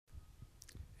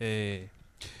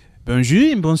Bonjour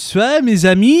et bonsoir mes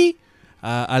amis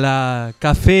à la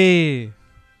café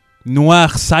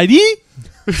noir Sali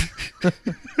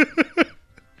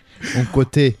Au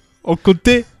côté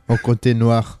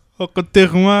noir. Au côté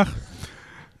noir.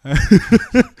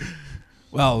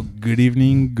 Well, good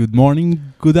evening, good morning,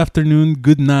 good afternoon,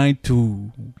 good night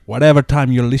to whatever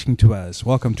time you're listening to us.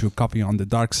 Welcome to Coffee on the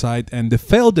Dark Side and the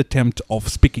failed attempt of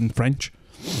speaking French.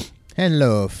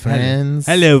 Hello, friends.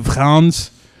 Hello, France.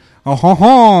 Oh, oh,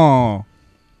 oh.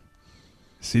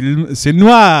 C'est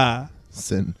noir.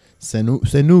 C'est nous.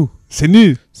 C'est nu. C'est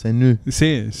nu. C'est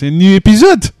un new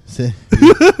épisode. C'est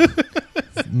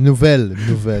nouvelle.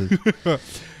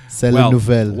 C'est la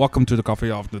nouvelle. Welcome to the Coffee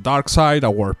of the Dark Side,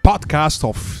 our podcast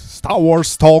of Star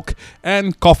Wars talk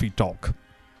and coffee talk.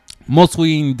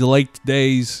 Mostly in the late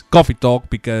days, coffee talk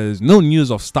because no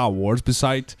news of Star Wars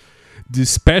beside the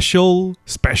special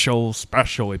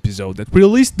episode that we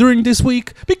released during this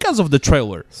week because of the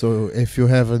trailer. So if you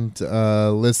haven't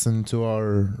listened to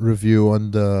our review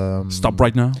on the Stop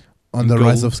right now. On the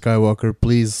Rise of Skywalker,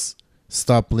 please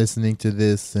stop listening to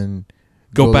this and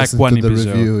go back one to the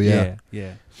episode. review.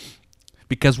 Yeah.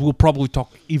 Because we'll probably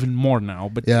talk even more now.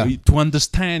 But to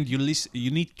understand, you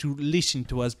need to listen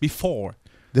to us before.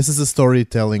 This is a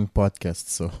storytelling podcast,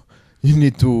 so you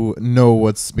need to know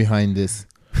what's behind this.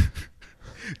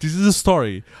 This is a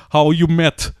story how you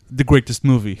met the greatest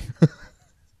movie.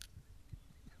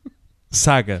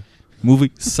 Saga.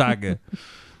 Movie Saga.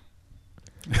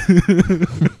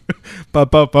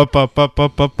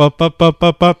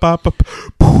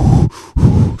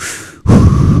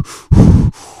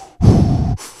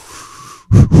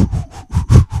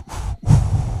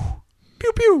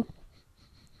 Pew pew.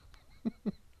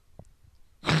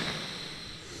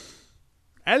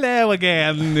 Hello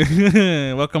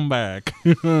again. Welcome back.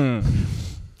 Are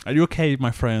you okay,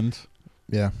 my friend?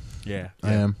 Yeah.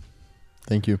 I am.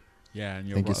 Thank you. Yeah,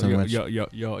 and Thank you so much.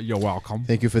 You're welcome.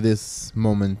 Thank you for this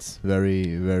moment.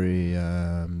 Very, very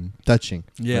touching.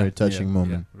 Yeah, very touching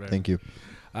moment. Yeah, Thank you.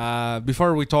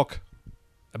 Before we talk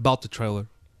about the trailer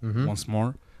Mm-hmm. once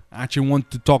more, I actually want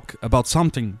to talk about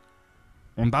something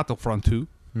on Battlefront 2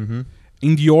 Mm-hmm.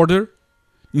 in the order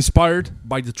inspired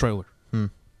by the trailer.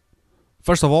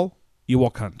 First of all,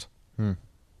 Ewok Hunt.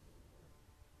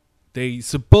 They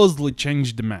supposedly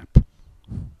changed the map.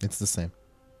 It's the same.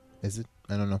 Is it?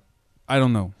 I don't know. I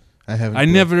don't know. I haven't. I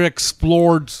never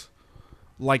explored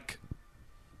like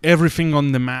everything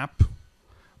on the map,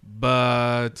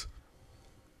 but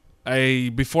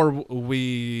before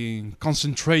we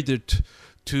concentrated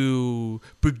to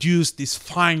produce this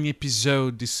fine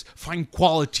episode, this fine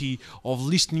quality of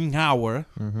listening hour,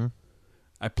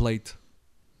 I played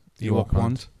Ewok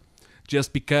Hunt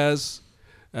just because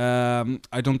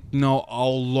I don't know how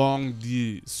long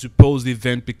the supposed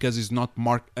event, because it's not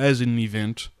marked as an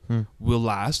event, will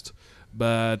last.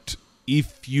 But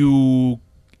if you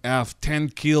have 10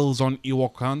 kills on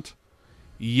Ewok Hunt,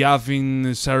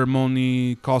 Yavin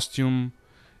ceremony costume,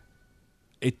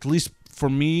 at least for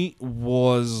me,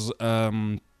 was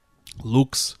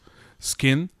Luke's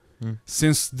skin.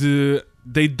 Since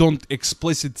they don't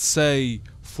explicitly say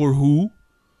for who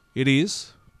it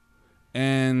is,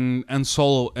 and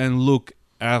Solo and Luke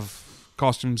have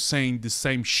costumes saying the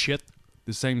same shit,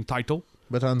 the same title.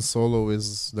 But Han Solo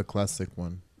is the classic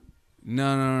one.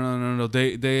 No.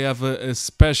 They have a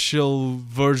special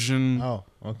version. Oh,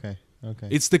 okay.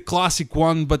 It's the classic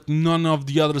one, but none of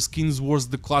the other skins was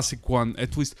the classic one.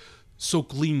 At least so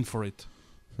clean for it.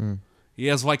 He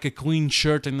has like a clean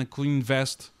shirt and a clean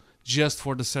vest just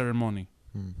for the ceremony.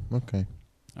 Okay.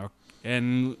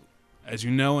 And as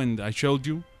you know, and I showed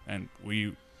you, and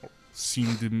we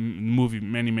seen the movie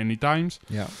many times.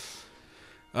 Yeah.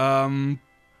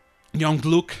 Young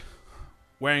Luke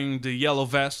wearing the yellow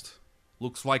vest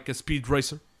looks like a speed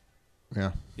racer.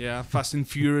 Yeah, Fast and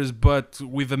Furious, but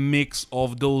with a mix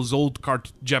of those old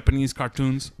Japanese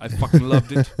cartoons. I fucking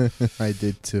loved it. I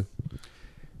did too.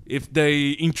 If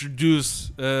they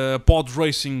introduce pod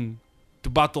racing to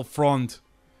Battlefront,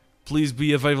 please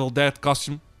be available that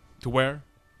costume to wear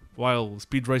while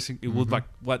speed racing. It would like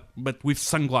what, but with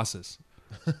sunglasses.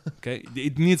 Okay,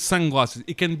 it needs sunglasses.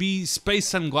 It can be space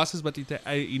sunglasses, but it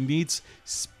needs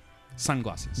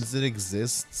sunglasses. Does it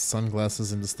exist,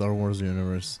 sunglasses in the Star Wars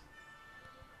universe?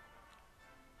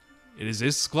 It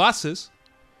exists glasses.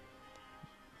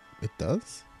 It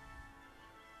does?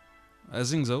 I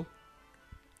think so.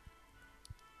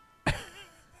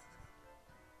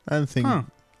 I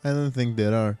don't think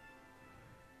there are.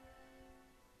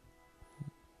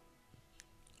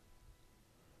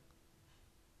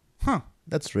 Huh.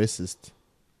 That's racist.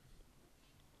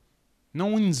 No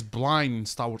one's blind in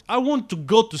Star Wars. I want to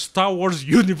go to Star Wars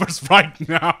universe right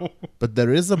now. But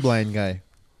there is a blind guy.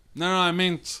 No, I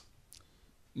meant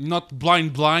not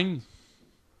blind. I meant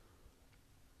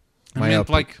Myopic.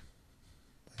 like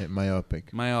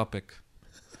Myopic. myopic.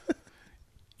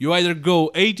 You either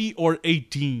go 80 or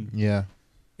 18. Yeah.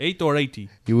 8 or 80.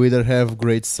 You either have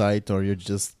great sight or you're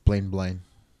just plain blind.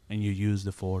 And you use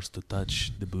the force to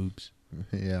touch the boobs.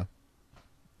 Yeah.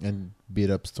 And beat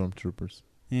up stormtroopers.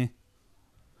 Yeah.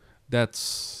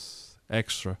 That's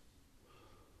extra.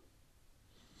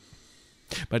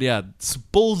 But yeah,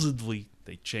 supposedly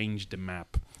they changed the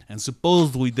map. And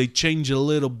supposedly they changed a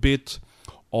little bit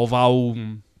of how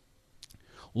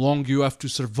long you have to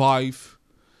survive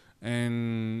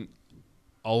and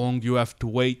how long you have to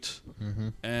wait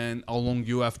and how long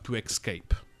you have to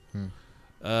escape.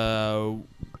 You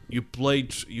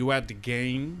had the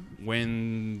game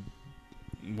when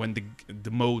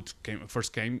the mode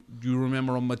first came. Do you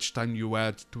remember how much time you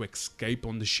had to escape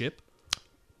on the ship?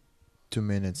 2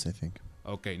 minutes, I think.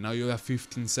 Okay, now you have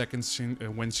 15 seconds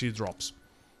when she drops.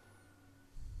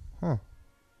 Huh.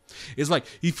 It's like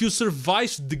if you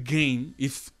survive the game,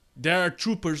 if there are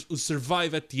troopers who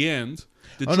survive at the end,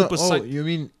 the troopers you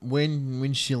mean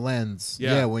when she lands?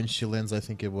 Yeah. When she lands, I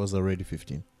think it was already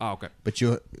 15. okay. But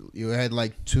you had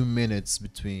like 2 minutes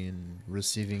between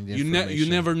receiving the You information.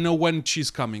 never know when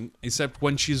she's coming, except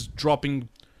when she's dropping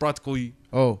practically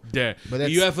there. but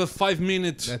You have a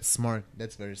 5-minute. That's smart.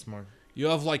 That's very smart. You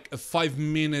have like a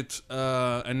 5-minute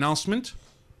announcement.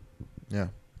 Yeah.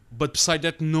 But beside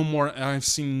that, no more. I've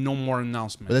seen no more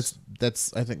announcements.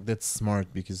 But I think that's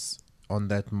smart because on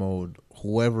that mode,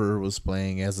 whoever was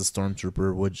playing as a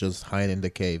stormtrooper would just hide in the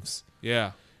caves.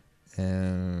 Yeah.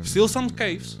 And Still some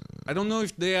caves. I don't know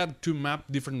if they had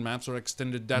different maps or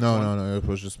extended that one. No, it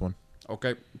was just one.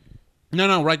 Okay.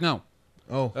 No, right now.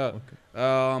 Oh. Okay.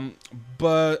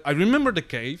 But I remember the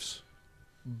caves.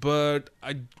 But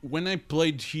when I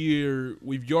played here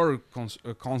with your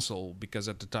console, because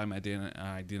at the time I didn't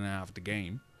have the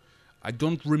game, I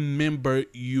don't remember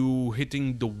you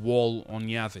hitting the wall on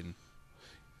Yavin.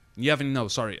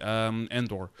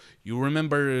 Endor. You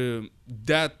remember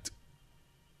that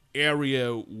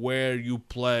area where you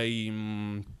play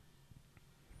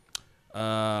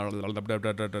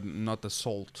not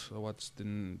Assault. What's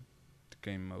the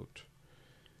game mode?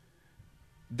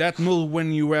 That mode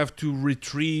when you have to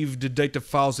retrieve the data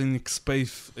files and escape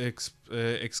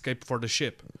for the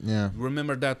ship. Yeah.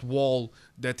 Remember that wall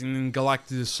that in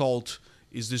Galactic Assault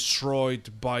is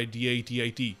destroyed by the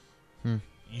AT-AT.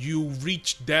 You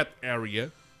reached that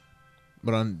area.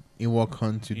 But on Ewok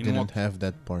Hunt, you didn't have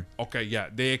that part. Okay, yeah,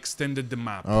 they extended the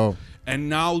map. Oh. And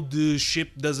now the ship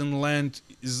doesn't land,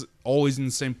 is always in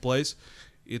the same place.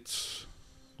 It's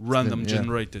random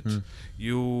generated.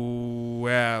 You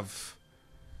have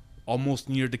almost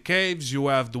near the caves, you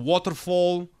have the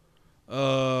waterfall,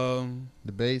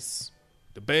 The base.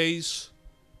 the base.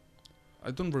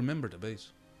 I don't remember the base.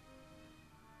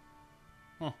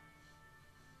 Huh.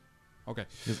 Okay.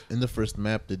 In the first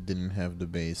map, they didn't have the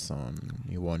base on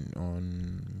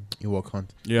Ewok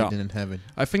Hunt. Yeah. They didn't have it.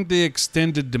 I think they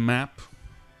extended the map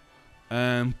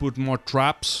and put more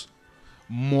traps,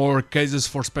 more cases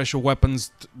for special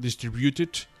weapons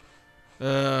distributed.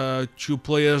 2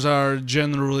 players are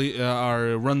generally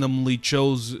randomly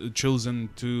chosen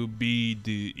to be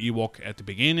the Ewok at the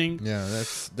beginning. Yeah,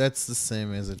 that's the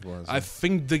same as it was. I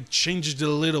think they changed a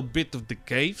little bit of the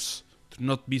caves to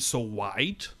not be so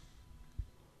wide.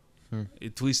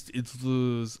 At least it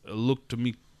looked to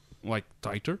me like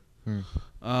tighter.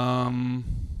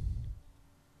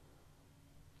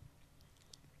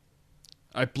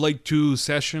 I played 2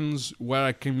 sessions where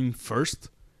I came in first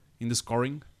in the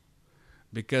scoring.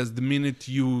 Because the minute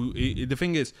the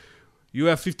thing is, you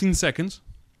have 15 seconds.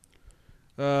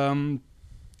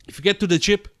 If you get to the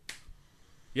chip,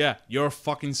 yeah, you're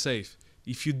fucking safe.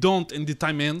 If you don't and the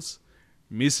time ends,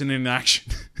 missing in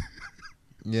action.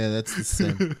 Yeah, that's the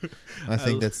same. I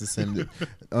think that's the same.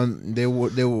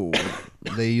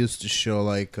 They used to show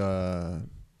like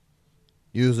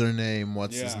username,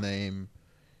 what's his name,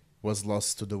 was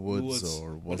lost to the woods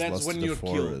or was lost to the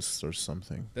forest or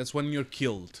something. That's when you're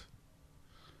killed.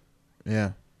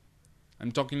 Yeah.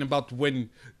 I'm talking about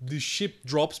when the ship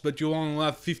drops, but you only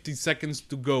have 50 seconds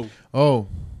to go. Oh,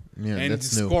 yeah, and that's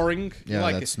the new. scoring, Yeah,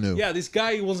 like, that's new. Yeah, this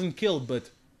guy wasn't killed,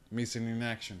 but missing in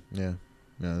action. Yeah,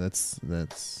 that's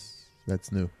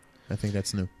new. I think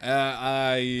that's new.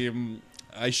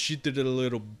 I cheated a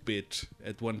little bit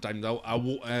at one time.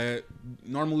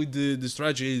 Normally the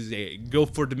strategy is go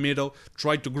for the middle,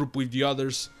 try to group with the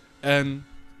others, and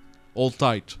hold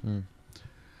tight.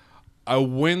 I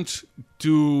went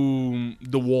to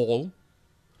the wall,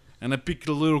 and I picked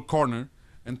a little corner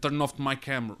and turned off my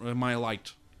camera, my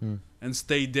light, and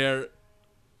stayed there,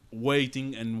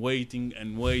 waiting and waiting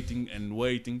and waiting and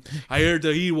waiting. I heard the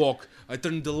Ewok. I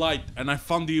turned the light, and I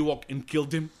found the Ewok and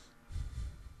killed him.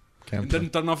 And then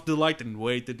turned off the light and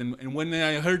waited. And when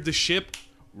I heard the ship,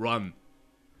 run.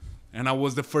 And I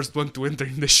was the first one to enter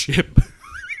in the ship.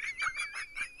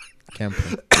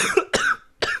 Camping.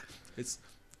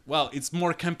 It's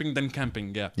more camping than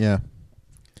camping, yeah. Yeah.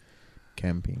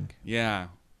 Camping. Yeah.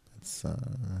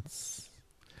 That's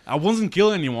I wasn't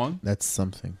killing anyone. that's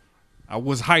something. I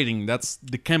was hiding. That's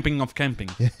the camping of camping.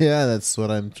 Yeah, that's what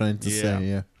I'm trying to Yeah. say.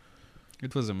 Yeah.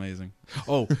 It was amazing.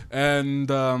 Oh, and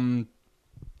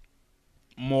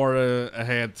more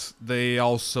ahead, they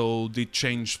also did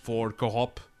change for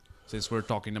co-op, since we're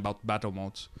talking about battle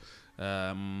modes.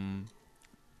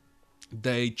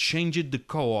 They changed the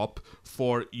co-op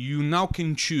for you now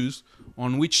can choose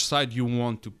on which side you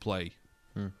want to play.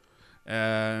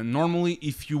 Normally,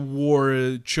 if you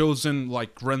were chosen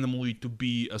like randomly to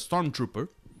be a stormtrooper,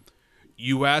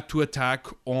 you had to attack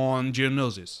on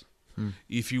Geonosis.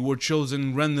 If you were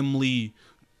chosen randomly,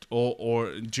 or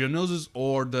Geonosis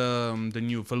or the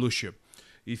new Felucia,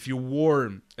 if you were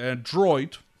a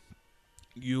droid,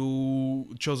 you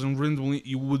chosen randomly,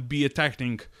 you would be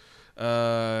attacking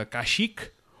Kashyyyk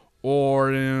or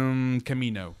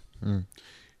Kamino.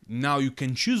 Now you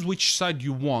can choose which side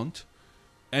you want,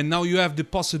 and now you have the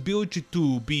possibility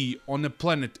to be on a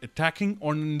planet attacking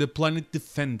or on the planet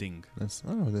defending. That's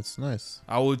nice.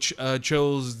 I would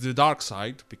chose the dark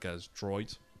side because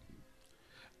droid.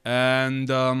 And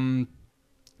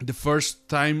the first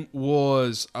time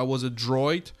I was a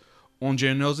droid on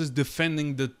Geonosis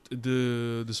defending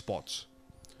the spots.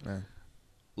 Yeah.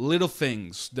 Little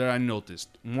things that I noticed.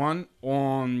 One,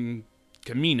 on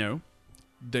Kamino,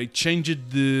 they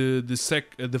changed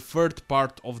the third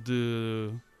part of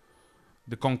the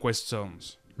conquest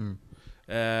zones.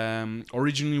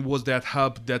 Originally was that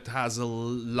hub that has a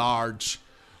large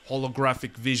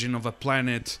holographic vision of a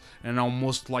planet and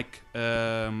almost like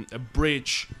a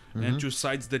bridge and two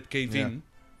sides that cave in.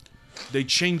 They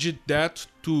changed that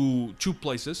to two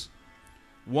places.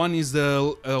 One is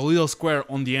a little square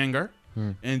on the hangar,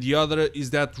 and the other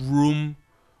is that room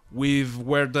with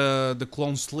where the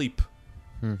clones sleep.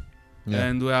 Yeah.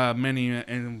 And many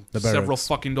and The several barracks.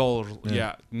 fucking dollars. Yeah.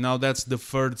 Yeah. Now that's the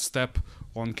third step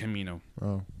on Kamino.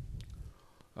 Oh.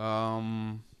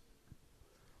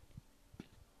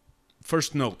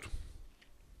 First note.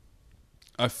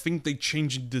 I think they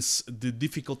changed the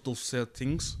difficulty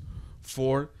settings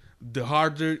for the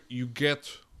harder you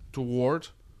get toward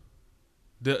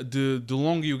the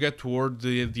longer you get toward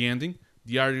the ending,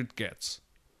 the harder it gets.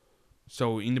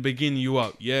 So in the beginning you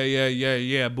are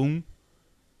boom.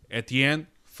 At the end,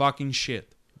 fucking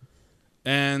shit.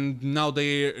 And now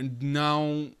they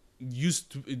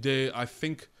used to I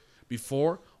think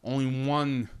before only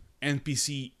one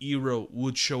NPC hero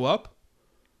would show up.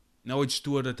 Now it's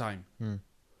two at a time.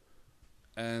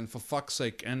 And for fuck's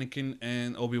sake, Anakin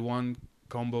and Obi-Wan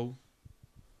combo,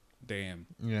 damn.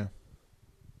 Yeah.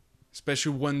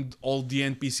 Especially when all the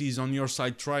NPCs on your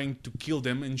side trying to kill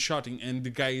them and shooting, and the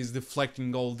guy is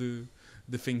deflecting all the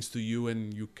things to you,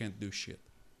 and you can't do shit.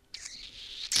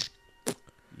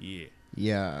 Yeah.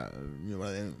 Yeah.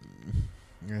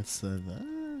 It's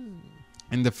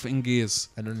And the thing is,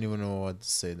 I don't even know what to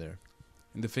say there.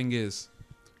 the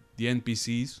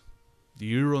NPCs, the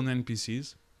hero and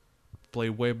NPCs, play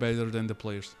way better than the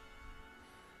players.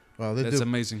 Well, they That's do.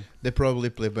 amazing. They probably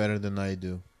play better than I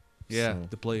do. Yeah, So,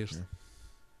 the players.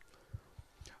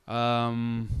 yeah.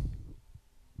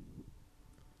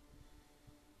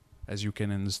 As you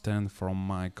can understand from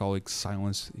my colleague's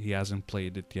silence, he hasn't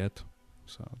played it yet.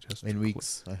 So just In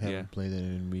weeks. I haven't played it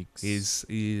in weeks.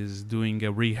 He's doing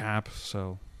a rehab,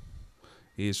 so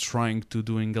he's trying to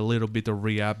doing a little bit of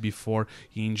rehab before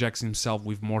he injects himself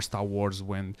with more Star Wars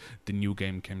when the new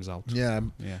game comes out. Yeah,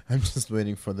 Yeah. I'm just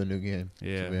waiting for the new game. To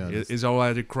be Yeah, honest. he's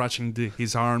already clutching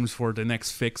his arms for the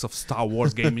next fix of Star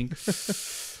Wars gaming.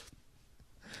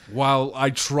 While I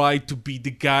try to be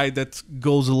the guy that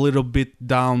goes a little bit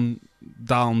down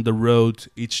the road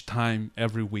each time,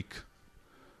 every week.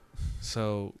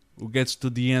 So who gets to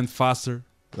the end faster?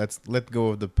 Let's let go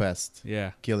of the past.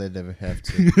 Yeah. Kill it if we have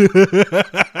to.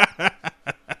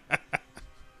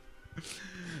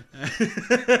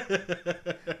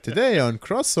 Today on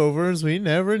crossovers we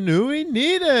never knew we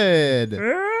needed.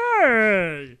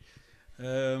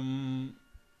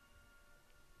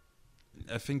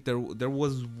 I think there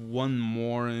was one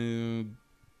more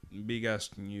big ass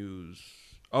news.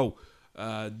 Oh,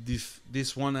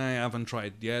 this one I haven't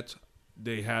tried yet.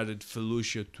 they added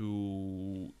Felucia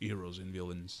to heroes and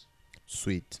villains.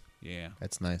 Sweet. Yeah,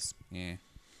 That's nice. yeah.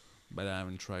 But I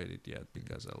haven't tried it yet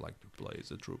because I like to play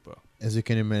as a trooper. As you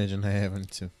can imagine, I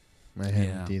haven't too. I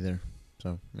haven't Yeah. either.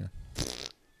 So yeah.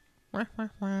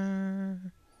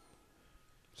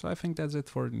 So I think that's it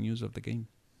for the news of the game.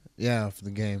 Yeah, of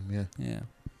the game. Yeah. Yeah.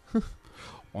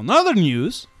 On other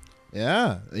news,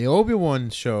 Yeah, the Obi-Wan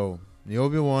show, the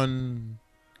Obi-Wan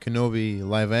Kenobi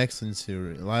live action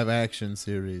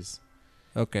series.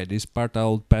 okay, this part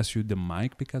I'll pass you the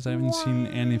mic because I haven't seen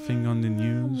anything on the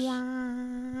news.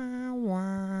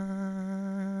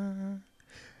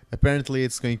 Apparently,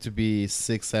 it's going to be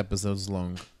 6 episodes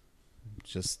long.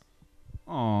 Just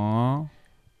Aww.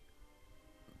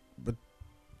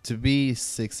 to be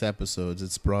 6 episodes,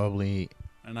 it's probably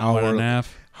An hour and a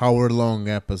half. hour-long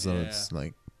episodes.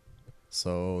 Like,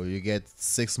 so you get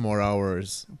 6 more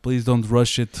hours. Please don't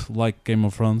rush it like Game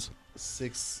of Thrones.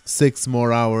 Six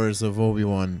more hours of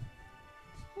Obi-Wan.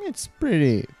 It's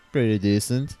pretty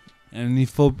decent. And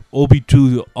if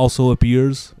Obi-2 also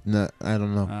appears, No, I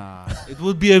don't know. it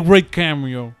would be a great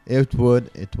cameo. It would.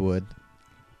 It But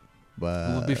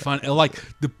would be fun.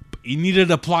 He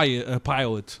needed a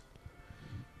pilot.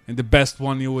 And the best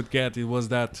one you would get, it was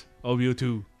that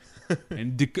Obi-2.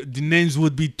 And the names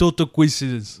would be total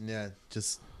coincidence. yeah,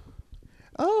 just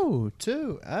 2.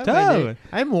 Two.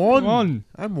 I'm one. One.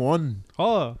 I'm one.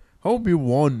 Oh.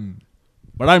 Obi-Wan.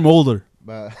 But I'm older.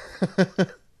 But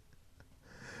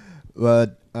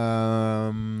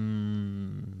I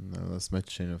lost my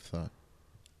chain of thought.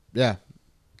 Yeah,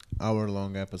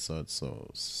 hour-long episodes, so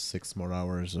 6 more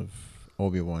hours of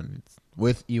Obi-Wan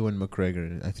with Ewan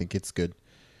McGregor. I think it's good.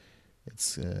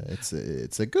 It's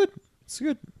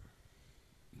good.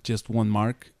 Just one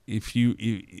mark. If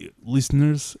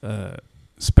listeners,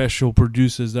 special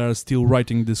producers that are still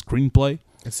writing the screenplay,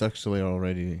 It's actually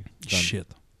already done. shit.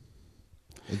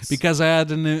 It's, Because I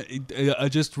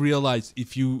just realized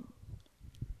if you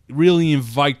really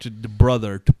invited the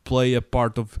brother to play a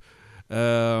part of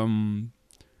the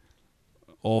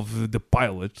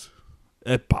pilot,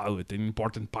 an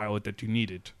important pilot that you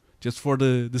needed, just for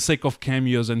the sake of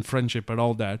cameos and friendship and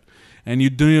all that, and you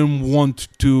didn't want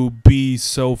to be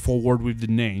so forward with the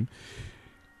name,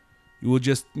 you were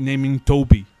just naming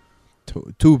Toby.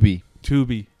 to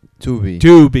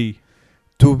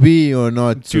be or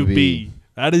not to be.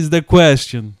 That is the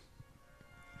question.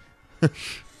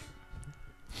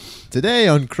 Today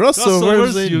on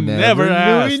crossovers you never never knew we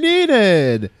asked.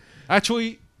 needed.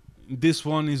 Actually, this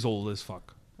one is old as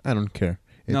fuck. I don't care.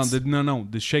 No, It's-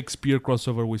 the Shakespeare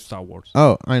crossover with Star Wars.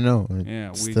 Oh, I know.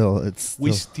 Yeah, It's we still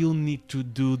still need to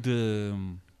do the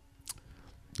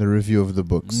the review of the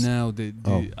books. the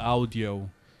Oh. audio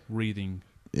reading.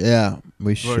 Yeah,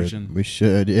 we should. Version. We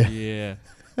should. Yeah. Yeah,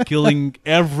 killing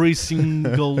every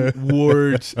single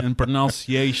word and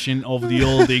pronunciation of the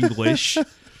Old English.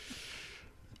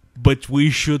 But we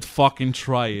should fucking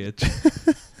try it.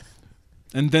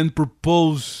 And then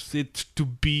propose it to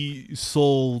be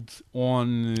sold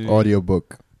on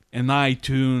Audiobook. and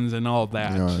iTunes and all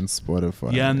that. Yeah, on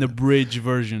Spotify. Yeah, and the bridge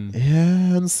version.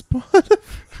 Yeah, on Spotify.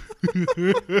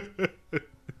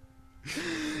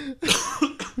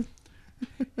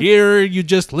 Here you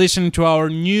just listen to our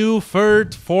new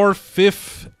third, fourth,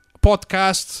 fifth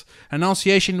podcast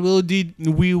annunciation we'll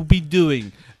be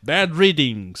doing. Bad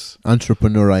readings.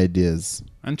 Entrepreneur ideas.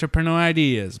 Entrepreneur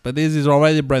ideas. But this is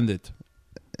already branded.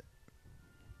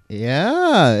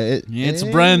 Yeah, It's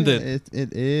branded.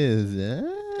 It is. Yeah.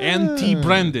 NT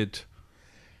branded.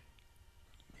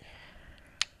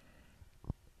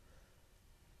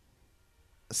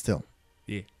 Still.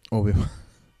 Yeah. Obi-Wan.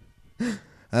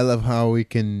 I love how we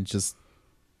can just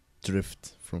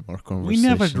drift from our We conversations.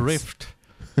 never drift.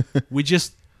 We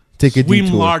just Take a swim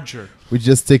detour. larger. We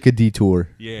just take a detour.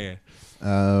 Yeah.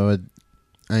 I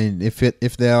mean,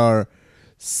 if there are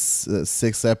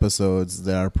 6 episodes,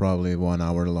 there are probably 1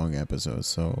 hour long episodes.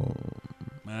 So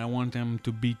I want them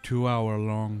to be 2 hour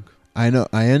long. I know,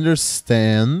 I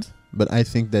understand, but I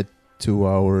think that 2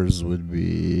 hours would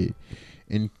be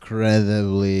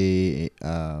incredibly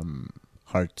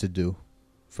hard to do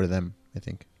for them, I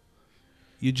think.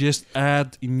 You just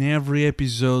add in every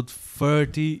episode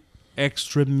 30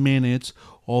 extra minutes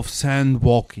of sand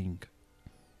walking.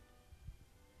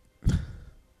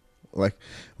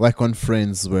 Like on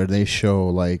Friends, where they show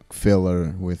like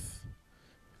filler with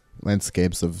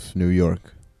landscapes of New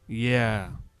York. Yeah.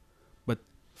 But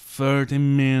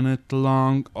 30-minute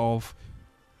long of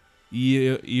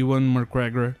Ewan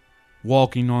McGregor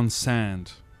walking on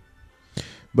sand.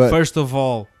 But First of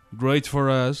all, great for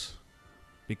us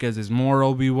because it's more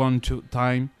Obi-Wan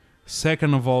time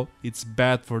Second of all, it's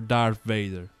bad for Darth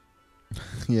Vader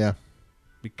Yeah.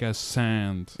 because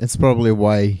sand. It's probably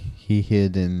why he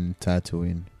hid in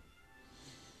Tatooine.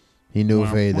 He knew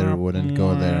Vader wouldn't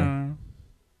go there.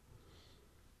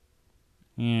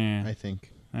 Yeah, I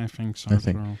think. I think so. I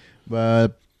think. Bro.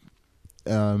 But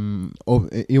Ewan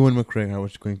McGregor, I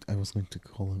was going to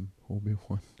call him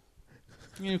Obi-Wan.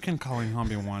 You can call him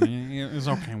Obi-Wan. It's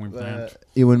okay with that.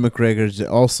 Ewan McGregor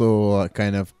also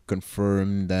kind of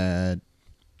confirmed that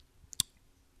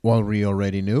what we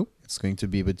already knew, it's going to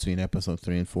be between episode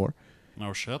 3 and 4.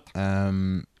 No shit.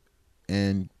 And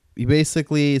he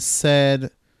basically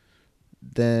said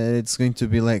that it's going to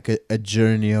be like a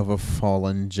journey of a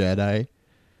fallen Jedi.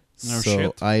 No so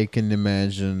shit. I can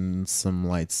imagine some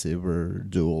lightsaber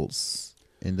duels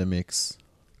in the mix.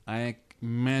 I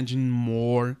imagine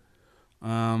more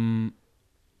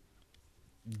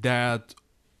that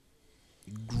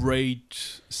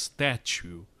great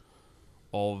statue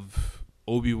of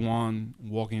Obi-Wan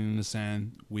walking in the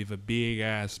sand with a big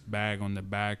ass bag on the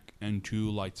back and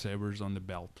 2 lightsabers on the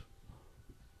belt.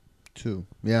 2.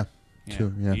 Yeah.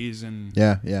 2. Yeah. He's in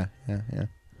Yeah.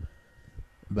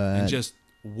 But and just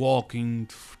walking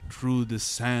through the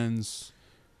sands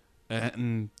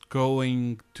and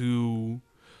going to.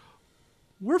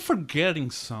 We're forgetting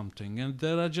something, and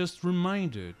that I just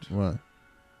reminded. what?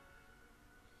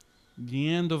 The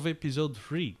end of episode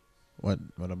 3. What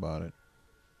about it?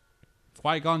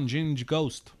 Qui-Gon Jinn's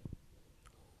ghost.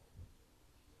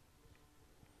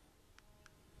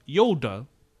 Yoda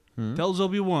tells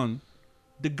Obi-Wan,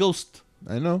 the ghost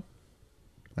I know.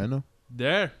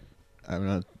 there. I'm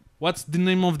not. What's the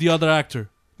name of the other actor?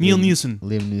 Neil Neeson.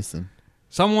 Liam Neeson.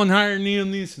 Someone hire Neil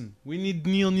Neeson. We need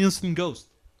Neil Neeson ghost.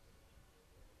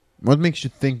 What makes you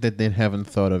think that they haven't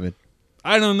thought of it?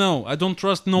 I don't know. I don't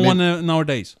trust no one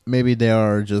nowadays. Maybe they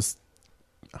are just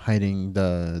hiding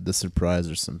the surprise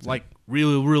or something. Like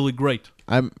really, really great.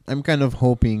 I'm kind of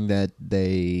hoping that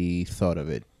they thought of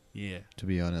it. Yeah. To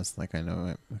be honest, like I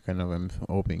am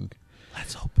hoping.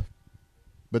 Let's hope.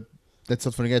 But let's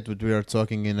not forget that we are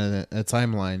talking in a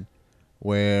timeline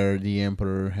where the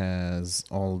Emperor has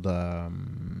all the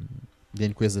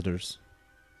Inquisitors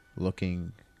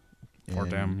looking For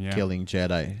and them, yeah. killing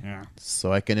Jedi. Yeah.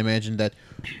 So I can imagine that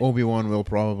Obi-Wan will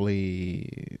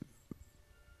probably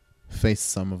face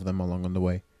some of them along on the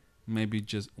way. Maybe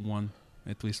just one.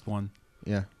 At least one.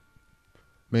 Yeah.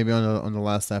 Maybe on the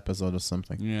last episode or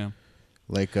something. Yeah.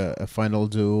 Like a final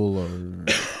duel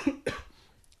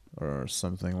or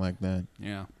something like that.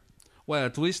 Yeah. Well,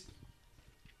 at least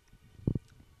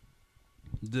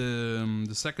the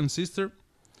second sister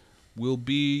will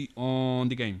be on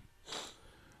the game.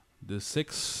 The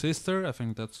sixth sister, I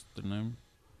think that's the name,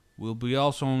 will be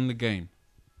also on the game.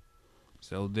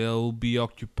 So they'll be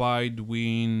occupied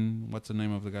with what's the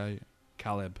name of the guy?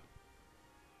 Caleb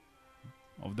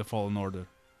of the Fallen Order.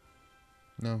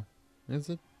 No. Is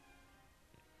it?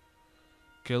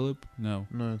 Caleb? No.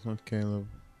 No, it's not Caleb.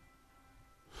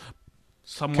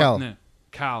 Somewhat.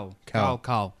 Cal.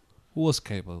 Cal. Who was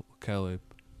Caleb?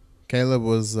 Caleb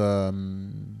was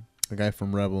the guy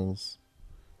from Rebels.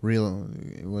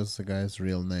 It was the guy's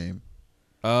real name.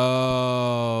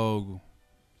 Oh.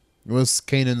 It was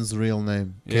Kanan's real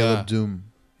name. Caleb Doom.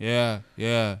 Yeah.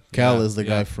 Cal is the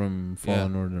guy from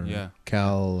Fallen Order. Yeah.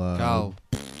 Cal.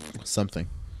 Something.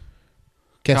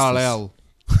 Kal-El.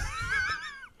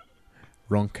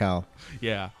 Wrong Cal.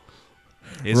 Yeah.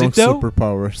 Is Wrong it though?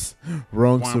 superpowers.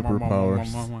 Wrong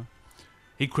superpowers.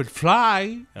 He could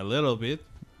fly a little bit.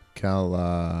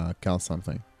 Cal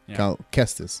something. Yeah. Cal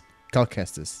Kestis. Cal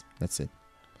Kestis. That's it.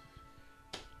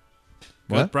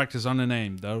 Good What? practice on the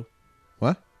name, though.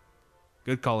 What?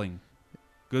 Good calling.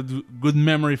 Good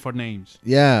memory for names.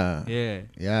 Yeah. Yeah.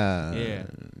 Yeah.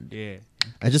 Yeah.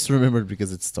 I just remembered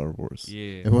because it's Star Wars.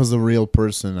 Yeah. It was a real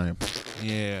person.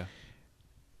 Yeah.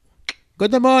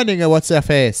 Good morning. What's your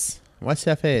face? What's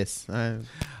your face? I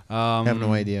have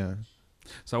no idea.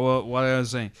 So what I was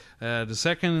saying, the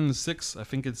second and the sixth, I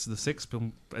think it's the sixth, but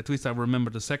at least I remember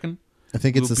the second. I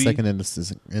think it's will the be- second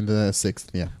and the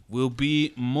sixth. Yeah. Will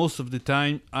be most of the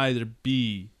time either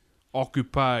be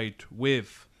occupied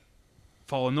with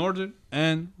Fallen Order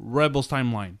and Rebels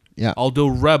timeline. Yeah. Although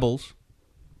Rebels,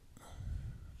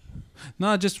 no,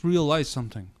 I just realized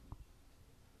something.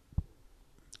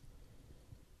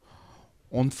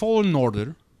 On Fallen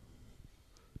Order,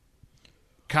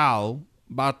 Cal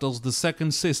battles the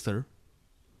second sister,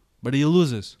 but he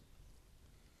loses.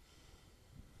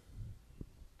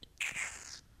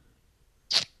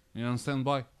 You understand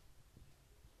why?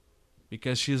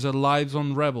 Because she's alive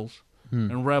on Rebels,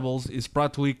 and Rebels is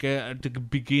practically at the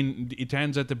begin. It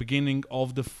ends at the beginning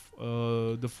of the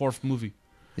fourth movie.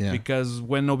 Yeah. Because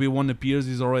when Obi-Wan appears,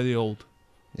 he's already old.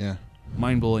 Yeah.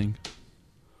 Mind-blowing.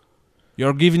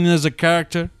 You're giving us a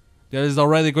character that is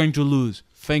already going to lose.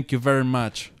 Thank you very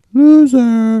much.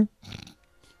 Loser.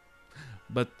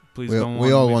 But please We, don't.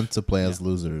 we all want to play as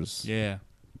losers. Yeah,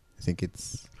 I think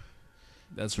it's.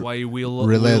 that's why we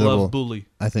relatable. love Bully.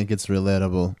 I think it's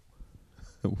relatable.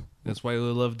 That's why we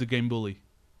love the game Bully.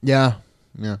 Yeah.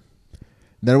 Yeah.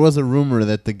 There was a rumor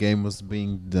that the game was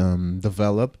being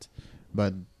developed,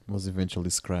 but was eventually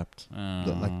scrapped.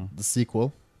 The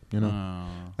sequel,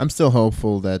 I'm still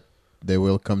hopeful that they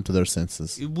will come to their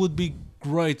senses. It would be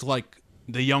great, like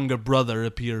the younger brother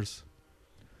appears,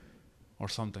 or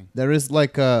something. There is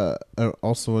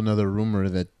also another rumor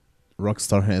that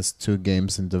Rockstar has 2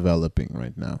 games in developing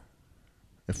right now.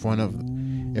 If one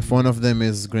of them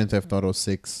is Grand Theft Auto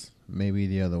 6, maybe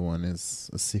the other one is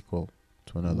a sequel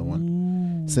to another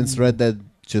one. Since Red Dead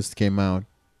just came out,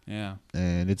 Yeah.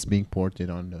 and it's being ported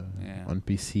on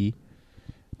PC,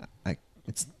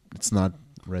 it's not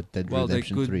Red Dead Well, they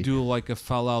Redemption could 3. do like a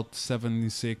Fallout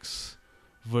 76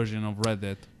 version of Red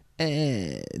Dead.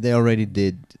 They already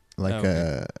did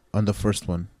Okay. on the first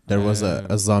one. There was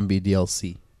a zombie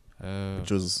DLC,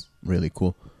 which was really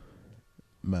cool.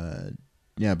 But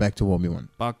yeah, back to Obi-Wan.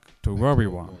 Back to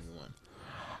Obi-Wan.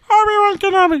 Obi-Wan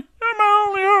Kenobi, you're my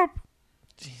only hope.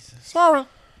 Jesus. Sorry,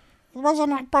 it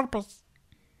wasn't on purpose.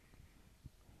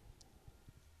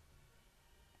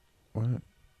 What?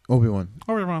 Obi-Wan.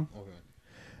 Obi-Wan,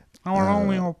 our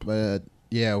only hope. But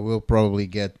yeah, we'll probably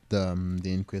get the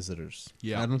Inquisitors.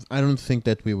 Yeah. I don't think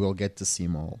that we will get to see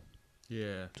Maul,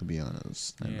 Yeah. to be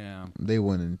honest. Yeah. They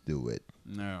wouldn't do it.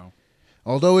 No.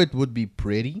 Although it would be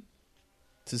pretty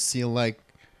to see like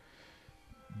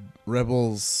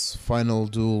Rebels' final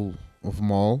duel of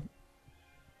Maul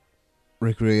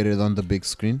recreated on the big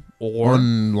screen. Or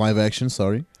On live action,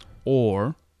 sorry.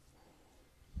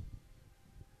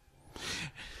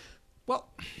 Well,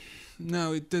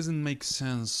 no, it doesn't make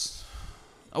sense.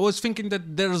 I was thinking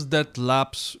that there's that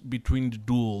lapse between the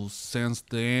duels since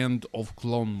the end of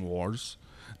Clone Wars.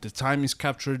 The time is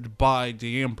captured by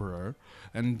the Emperor,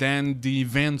 and then the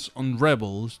events on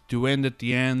Rebels to end at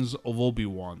the ends of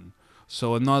Obi-Wan.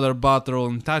 So another battle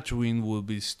on Tatooine will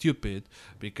be stupid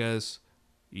because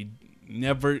he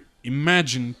never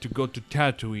imagined to go to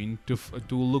Tatooine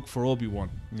to look for Obi-Wan.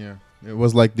 Yeah. It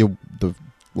was like the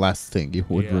last thing you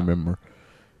would Yeah. remember.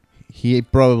 He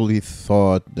probably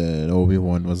thought that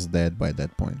Obi-Wan was dead by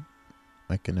that point.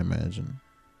 I can imagine.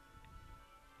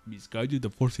 Misguided the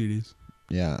Force it is.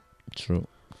 Yeah, true.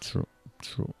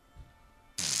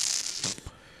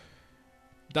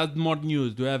 That's more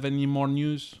news. Do you have any more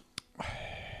news?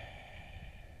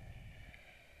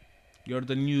 You're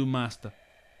the new master.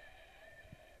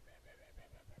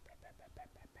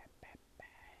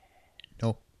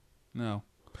 No.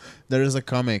 There is a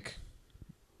comic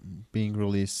being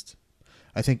released.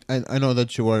 I think I know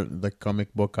that you are the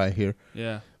comic book guy here,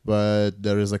 Yeah. but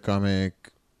there is a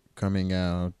comic coming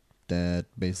out that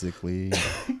basically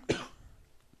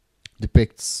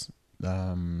depicts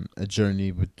a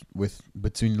journey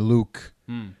between Luke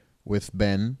Hmm. with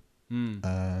Ben, Hmm.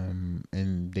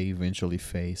 and they eventually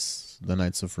face the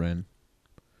Knights of Ren.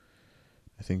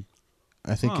 I think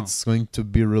Huh. it's going to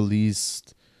be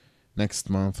released next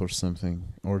month or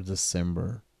something, or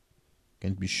December.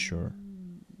 Can't be sure.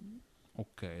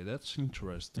 Okay, that's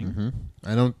interesting. hmm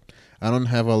I don't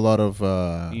have a lot of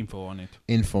Info on it.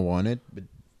 info on it, but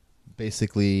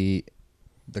basically,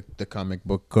 the comic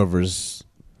book covers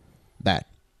that.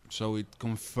 So it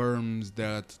confirms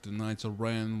that the Knights of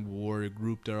Ren were a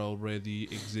group that already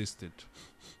existed,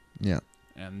 Yeah,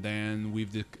 and then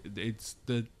with it's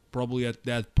probably at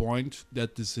that point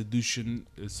that the seduction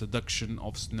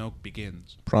of Snoke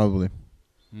begins. probably.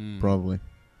 Hmm. Probably.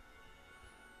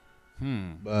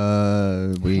 Hmm.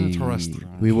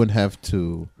 Interesting. we would have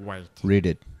to Wait. read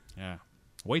it. Yeah.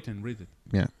 Wait and read it.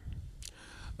 Yeah.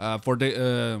 For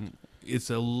the it's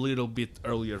a little bit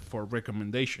earlier for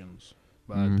recommendations,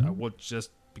 but Mhm. I would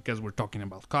just because we're talking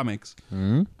about comics,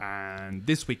 Hmm. and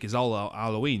this week is all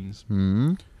Halloween's.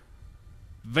 Hmm.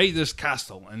 Vader's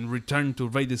Castle and Return to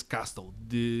Vader's Castle.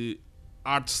 The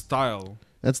art style.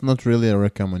 That's not really a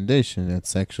recommendation.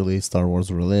 It's actually Star Wars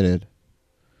related.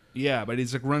 Yeah, but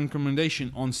it's a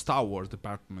recommendation on Star Wars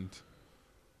department.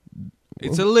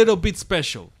 It's a little bit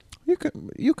special.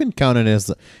 You can count it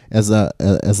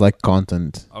as like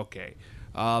content. Okay.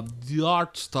 The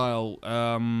art style,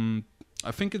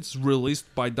 I think it's released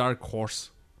by Dark Horse.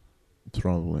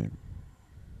 Probably.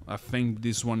 I think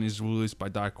this one is released by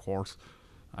Dark Horse.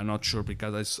 I'm not sure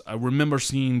because I remember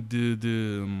seeing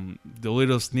the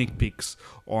little sneak peeks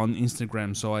on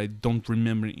Instagram, so I don't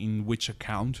remember in which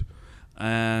account.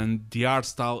 And the art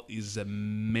style is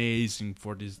amazing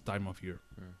for this time of year,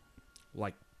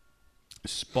 like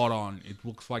spot on. It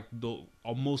looks like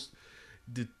almost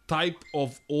the type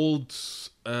of old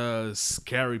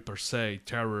scary per se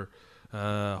terror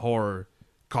horror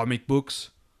comic books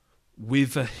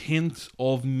with a hint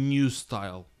of new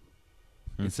style.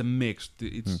 It's a mix.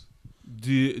 It's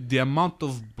the amount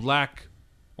of black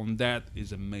on that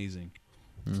is amazing.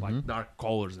 It's like dark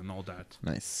colors and all that.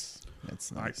 Nice.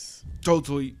 That's nice.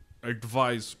 Totally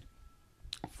advise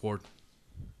for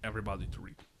everybody to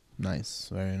read. Nice.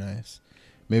 Very nice.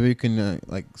 Maybe you can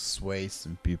like sway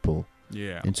some people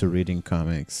Yeah. into reading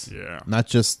comics. Yeah. Not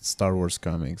just Star Wars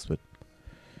comics, but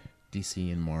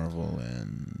DC and Marvel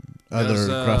and other There's,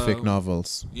 graphic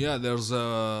novels. Yeah, there's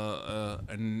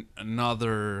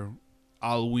another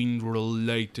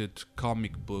Halloween-related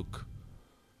comic book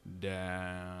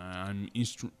that I'm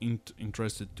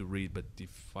interested to read. But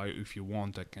if you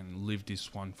want, I can leave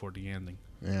this one for the ending.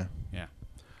 Yeah.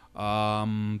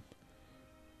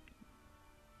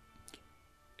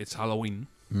 It's Halloween.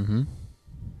 Mm-hmm.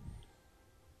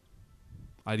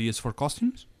 Ideas for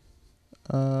costumes?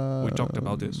 We talked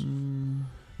about this. mm,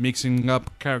 Mixing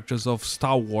up characters of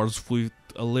Star Wars with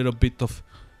a little bit of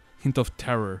hint of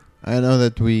terror. I know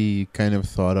that we kind of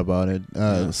thought about it,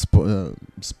 Yeah.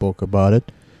 spoke about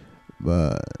it,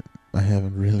 but I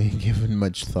haven't really given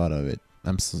much thought of it.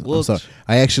 I'm sorry.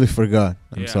 I actually forgot.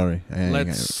 I'm Yeah. sorry.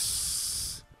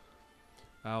 Let's.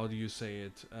 How do you say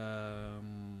it?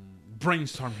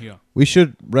 Brainstorm here. We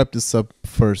should wrap this up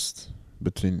first.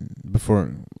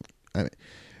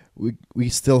 We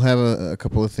still have a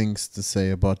couple of things to say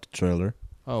about the trailer,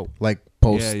 Oh. like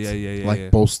post, Yeah.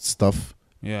 post stuff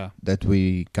Yeah. that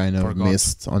we kind of Forgot.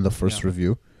 missed on the first Yeah.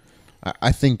 review.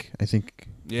 I think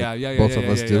Yeah. both of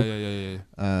us do.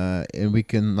 Yeah. and we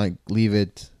can like leave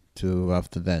it to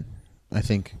after that. I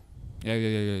think. Yeah.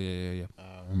 You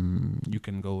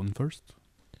can go on first.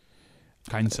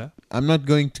 Kinda. I'm not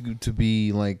going to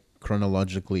be like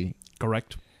chronologically.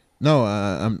 Correct. No,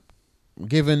 I'm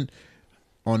given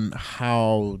on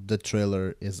how the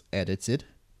trailer is edited.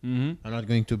 Mm-hmm. I'm not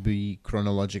going to be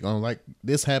chronological. Like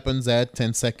this happens at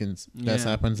 10 seconds. This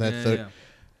happens at 30.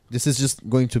 This is just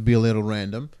going to be a little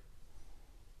random.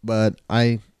 But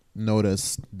I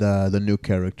noticed the new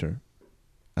character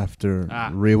after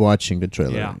rewatching the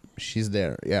trailer. Yeah. She's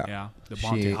there. Yeah. Yeah. The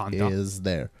bounty She hunter. is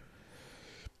there.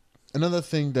 Another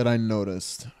thing that I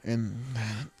noticed, and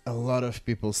a lot of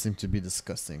people seem to be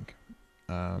discussing,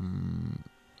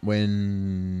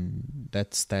 when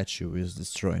that statue is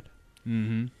destroyed.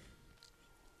 Mm-hmm.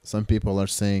 Some people are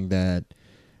saying that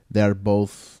they are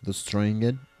both destroying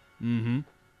it. Mm-hmm.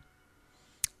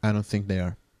 I don't think they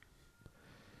are.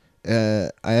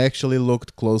 I actually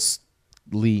looked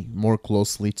more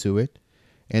closely to it,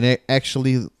 and it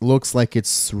actually looks like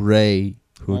it's Rey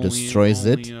who destroys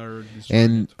it.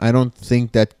 And I don't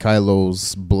think that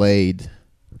Kylo's blade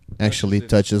actually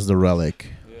touches the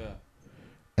relic. Yeah.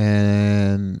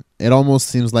 And it almost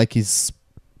seems like he's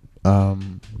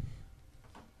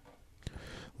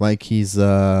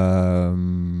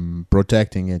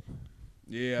protecting it.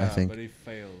 Yeah, I think. but it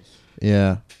fails.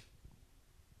 Yeah.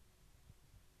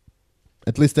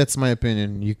 At least that's my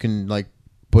opinion. You can like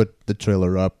put the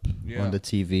trailer up Yeah. on the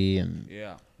TV and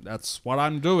Yeah, that's what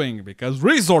I'm doing because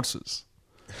resources.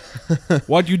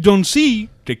 What you don't see,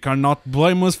 they cannot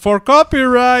blame us for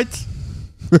copyright.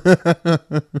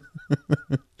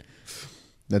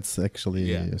 that's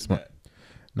actually smart. that-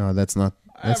 No, that's not.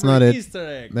 That's every not it. Easter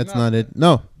egg, That's not it.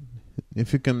 No.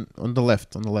 If you can on the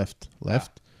left, Left,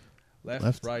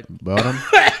 left, right, bottom.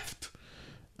 left.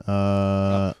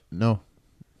 No.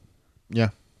 Yeah.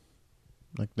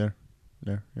 Like there.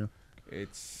 There, yeah.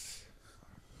 It's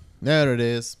There it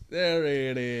is. there.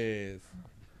 It is.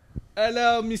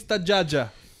 Hello, Mr. Jaja.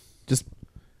 Just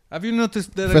Have you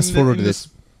noticed that? fast forward this.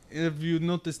 Have you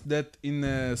noticed that in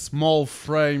a small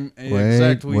frame?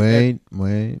 Wait.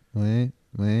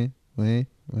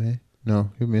 No,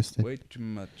 you missed it. Way too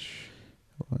much.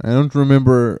 I don't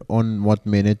remember on what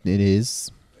minute it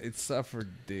is. It's suffered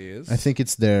this. I think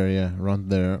it's there, yeah, around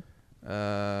there.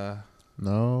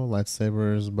 No,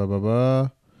 lightsabers, blah blah blah.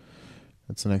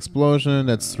 That's an explosion.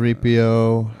 That's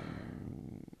 3PO.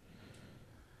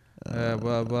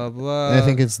 blah blah blah. I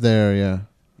think it's there, yeah.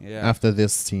 Yeah. After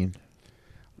this scene.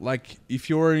 Like if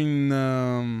you're in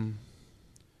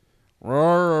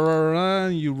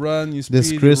you run, you speed,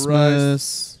 This you rise.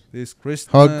 Christmas This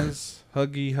Christmas,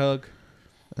 huggy hug.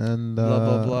 and Blah,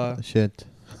 blah, blah. shit.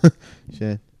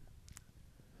 Shit.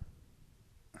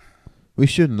 We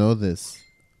should know this.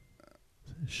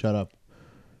 Shut up.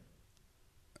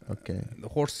 Okay. The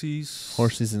horses.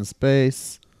 Horses in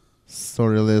space.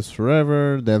 Story lives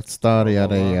forever. Death Star. Blah, blah,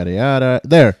 Yada blah. yada yada.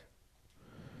 There.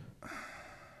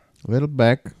 Little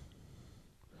back.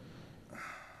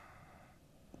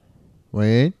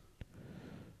 Wait.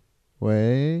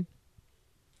 Wait.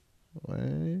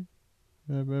 Wait.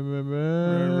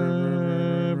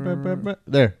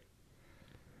 There.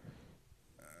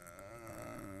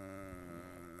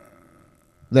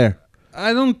 There.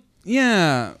 I don't.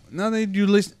 Yeah. Now that you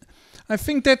listen, I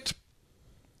think that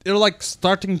they're like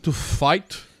starting to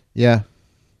fight, Yeah.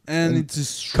 and And it's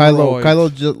destroyed.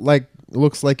 Kylo like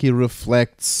looks like he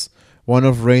reflects one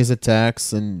of Rey's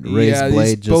attacks, and Rey's yeah,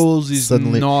 blade this pose just is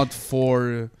suddenly. not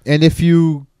for. And if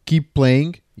you keep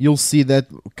playing, you'll see that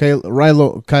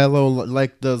Kylo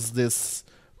like does this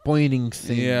pointing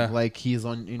thing, Yeah. like he's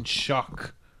in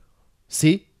shock.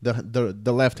 See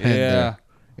the left hand Yeah. there.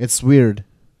 It's weird.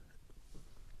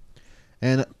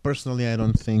 And personally, I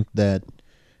don't think that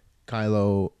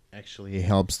Kylo actually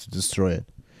helps to destroy it.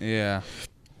 Yeah.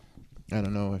 I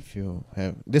don't know if you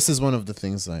have. This is one of the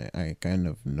things I kind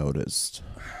of noticed.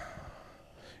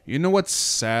 You know what's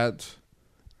sad?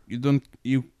 You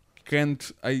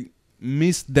can't. I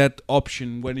missed that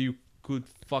option where you could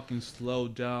fucking slow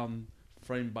down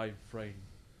frame by frame.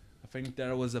 I think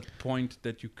there was a point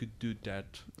that you could do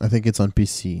that. I think it's on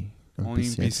PC. On Only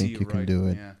PC, in I PC, think you right? can do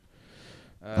it. Yeah.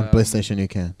 On PlayStation, you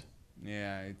can't.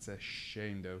 Yeah, it's a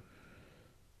shame though.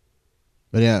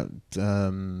 But yeah,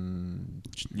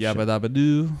 Yabba dabba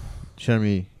doo.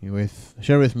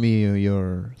 share with me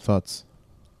your thoughts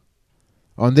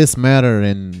on this matter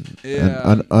and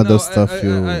on other stuff.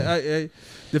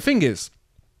 The thing is,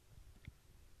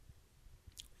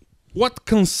 what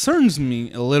concerns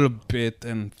me a little bit,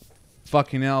 and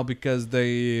fucking hell, because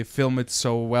they film it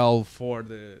so well for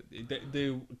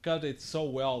they cut it so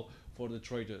well for the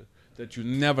trailer that you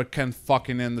never can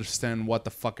fucking understand what the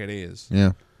fuck it is.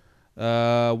 Yeah,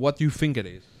 What do you think it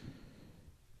is?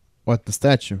 what the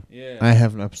statue? Yeah. I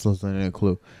have absolutely no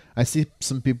clue. I see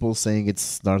some people saying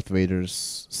it's Darth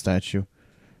Vader's statue.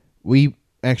 We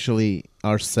actually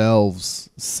ourselves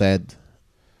said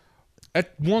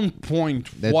At one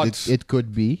point, that what it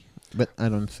could be, but I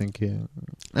don't think. At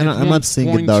I'm one not seeing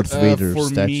a point, Darth Vader for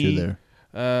statue me, there.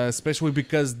 especially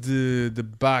because the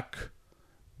back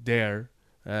there,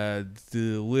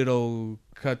 the little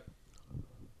cut.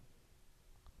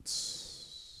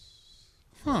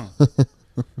 Huh.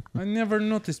 I never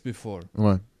noticed before.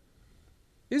 What?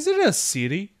 Is it a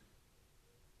city?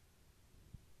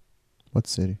 What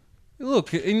city?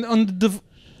 Look on the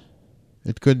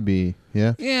It could be.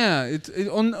 Yeah, yeah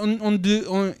on the on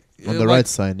the like, right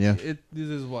side. Yeah, This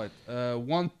is what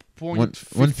 1.51.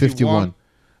 151.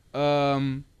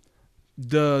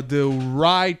 The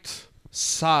right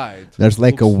side. There's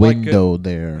like a looks window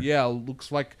there. Yeah,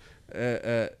 looks like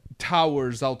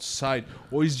towers outside,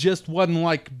 or it's just one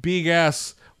like big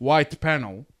ass white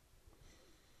panel,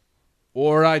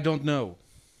 or I don't know.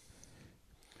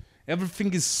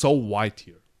 Everything is so white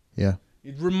here. Yeah.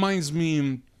 It reminds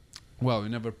me. Well, you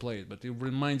never play it, but it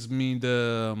reminds me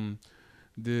the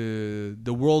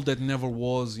world that never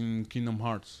was in Kingdom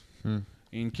Hearts.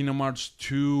 In Kingdom Hearts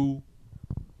 2,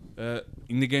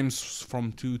 in the games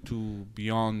from 2 to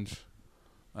beyond,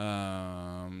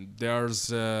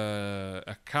 there's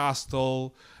a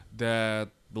castle that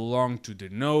belonged to the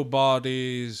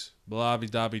nobodies, blah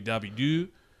blah blah do.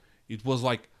 It was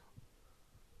like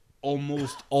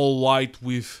almost all white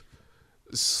with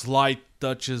slight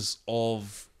touches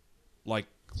of like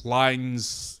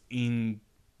lines in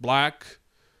black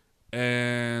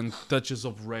and touches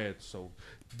of red. So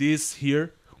this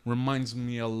here reminds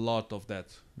me a lot of that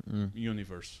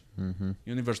universe. Mm-hmm.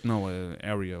 Universe, no,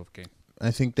 area of game.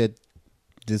 I think that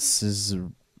this is.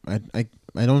 I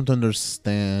don't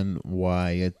understand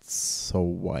why it's so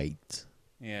white.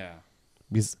 Yeah.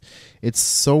 Because it's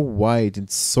so white.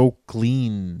 It's so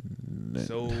clean.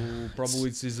 So probably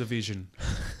it's a vision.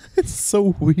 It's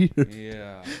so weird.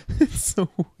 Yeah. It's so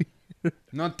weird.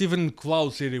 Not even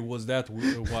Cloud City was that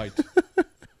white.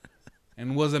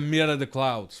 And was a mirror of the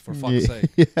clouds, for fuck's sake.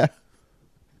 Yeah.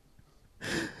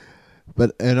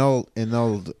 But in all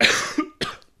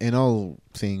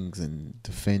things and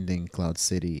defending Cloud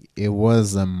City, it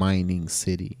was a mining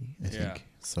city, I think.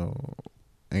 So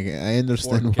I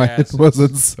understand why it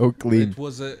wasn't so clean. It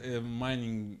was a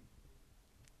mining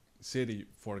city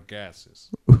for gases.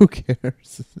 Who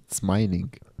cares? It's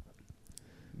mining.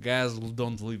 Gas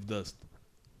don't leave dust.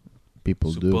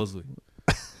 People supposedly.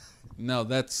 No,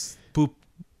 that's poop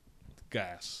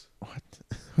gas. do.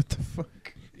 What the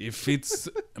fuck? If it's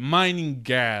mining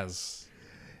gas,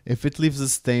 If it leaves a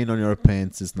stain on your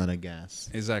pants, it's not a gas.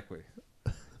 Exactly.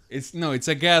 It's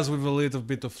a gas with a little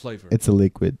bit of flavor. It's a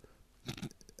liquid.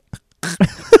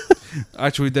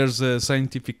 Actually, there's a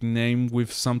scientific name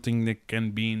with something that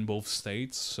can be in both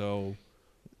states. So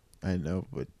I know,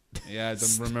 but yeah, I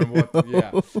don't remember what.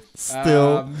 Yeah,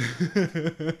 still,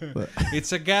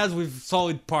 it's a gas with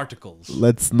solid particles.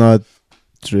 let's not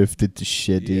drift into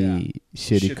shitty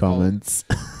Shit comments.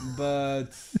 But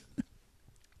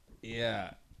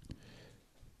yeah.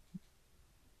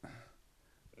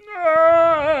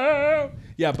 No!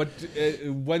 Yeah, but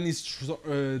when it's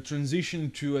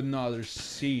transitioned to another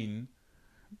scene,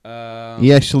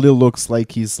 He actually looks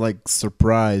like he's like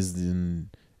surprised and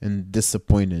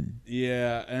disappointed.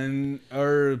 yeah, and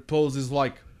her pose is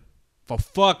like, for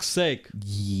fuck's sake.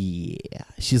 Yeah,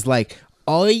 she's like,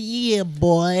 oh yeah,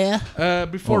 boy.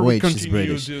 Before Oh, we wait, she's continue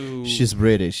British. to She's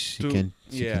British. She to- can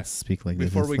yeah. speak like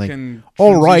before this. we It's like, can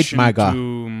all right, transition my guy.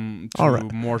 to All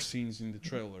right. more scenes in the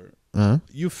trailer. huh?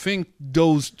 You think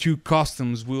those two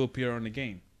costumes will appear on the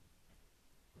game?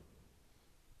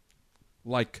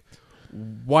 Like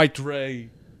White Ray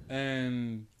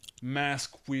and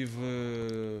Mask with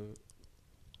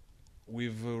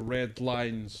red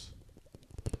lines.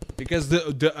 Because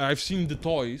the I've seen the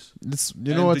toys. This, and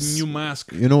the new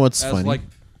mask you know what's has funny? like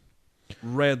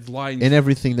red lines. In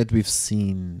everything that we've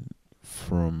seen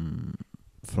from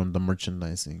the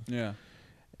merchandising Yeah.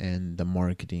 and the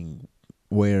marketing,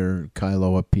 where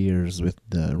Kylo appears with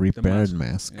the repaired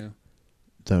mask,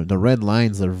 Yeah. the red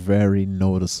lines are very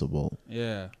noticeable.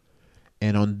 Yeah.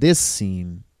 And on this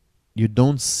scene, you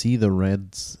don't see the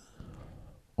reds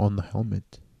on the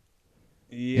helmet.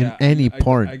 Yeah, any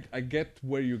part. I get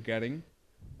where you're getting,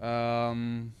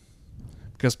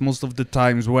 because most of the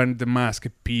times when the mask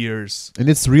appears, And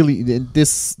it's really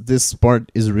this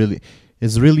part is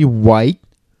really white,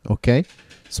 okay?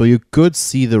 So you could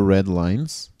see the red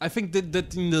lines. I think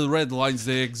that in the red lines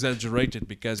they exaggerated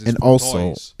because it's And for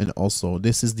also toys.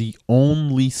 this is the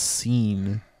only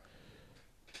scene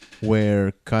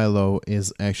where Kylo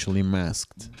is actually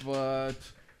masked. But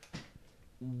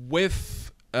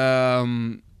with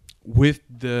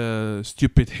the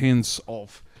stupid hints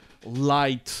of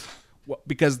light,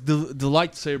 because the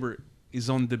lightsaber is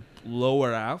on the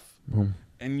lower half, Boom.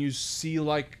 and you see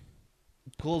like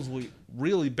closely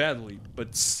really badly,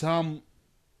 but some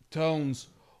tones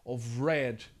of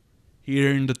red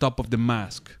here in the top of the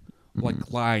mask,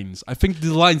 like lines. I think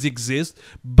the lines exist,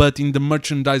 but in the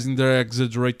merchandising they're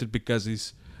exaggerated because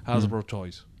it's Hasbro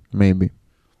toys. Maybe.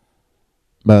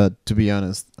 But to be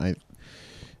honest,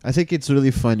 I think it's really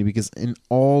funny because in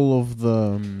all of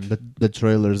the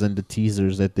trailers and the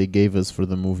teasers that they gave us for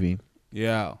the movie,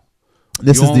 Yeah.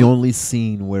 this The is the only- only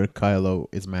scene where Kylo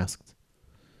is masked.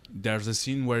 There's a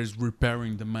scene where he's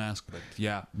repairing the mask, but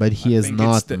yeah. But he I is think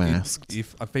not it's masked.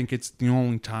 I think it's the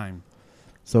only time.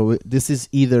 So this is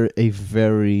either a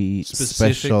very Specific.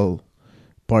 special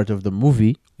part of the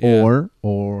movie, Yeah.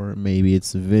 or maybe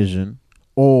it's a vision,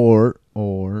 or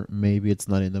maybe it's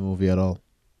not in the movie at all.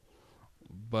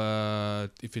 But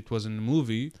if it was in the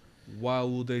movie, why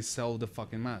would they sell the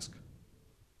fucking mask?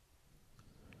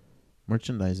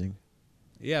 Merchandising.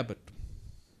 Yeah, but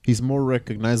He's more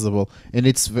recognizable, and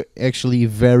it's actually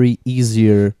very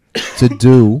easier to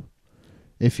do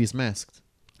if he's masked.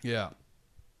 yeah.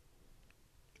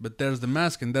 But there's the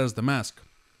mask and there's the mask.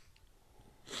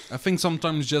 I think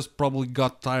sometimes just probably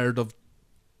got tired of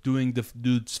doing the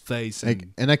dude's face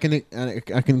and And I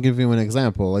can give you an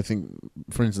example. I think,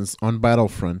 for instance, on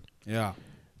Battlefront, yeah.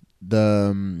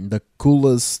 the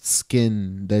coolest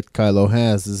skin that Kylo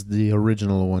has is the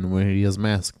original one where he is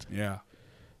masked. Yeah.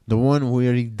 The one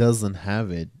where he doesn't have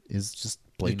it is just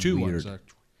plain The two weird. ones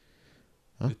actually.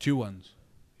 Huh? The two ones.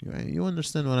 You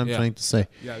understand what I'm Yeah. trying to say?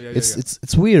 Yeah, yeah,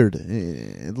 It's weird.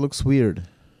 It looks weird.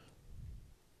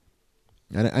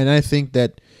 And I think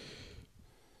that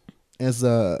as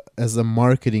a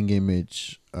marketing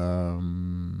image,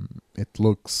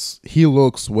 he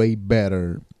looks way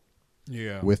better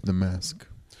yeah. with the mask.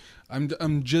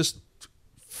 I'm just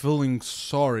feeling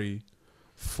sorry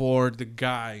for the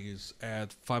guys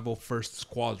at 501st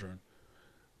Squadron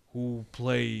who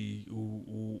play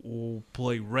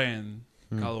Ren,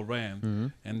 Kylo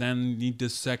Ren, and then need the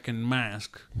second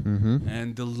mask, Mm-hmm.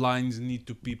 and the lines need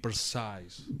to be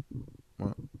precise.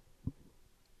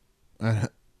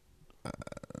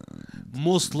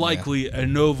 Most likely,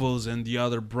 Anovos and the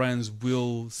other brands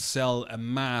will sell a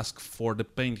mask for the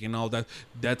painting and all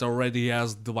that already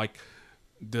has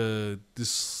the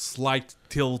slight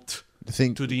tilt The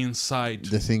thing to the inside.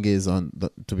 The thing is,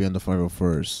 to be on the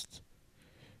 501st,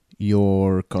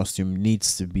 your costume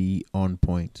needs to be on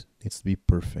point. Needs to be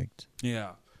perfect.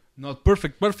 Yeah, Not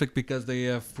perfect because they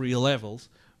have 3 levels,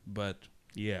 but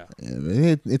yeah,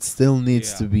 It still needs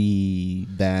Yeah. to be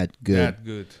that good. that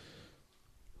good.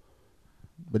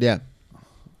 But yeah,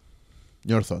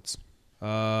 your thoughts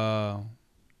Uh,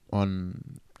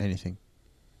 on anything?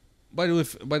 by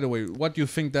the way, what do you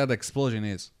think that explosion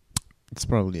is? It's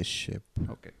probably a ship.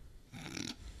 Okay,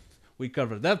 we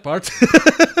covered that part.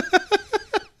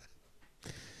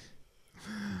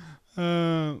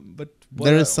 But what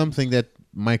There is else? something that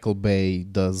Michael Bay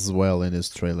does well in his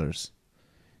trailers.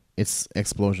 It's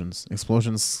explosions.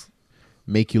 Explosions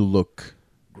make you look,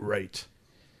 Great.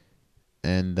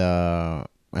 and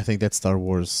I think that Star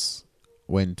Wars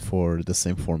went for the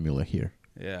same formula here.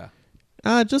 Yeah.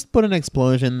 Just put an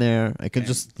explosion there. I could And-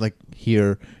 just like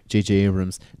hear J.J.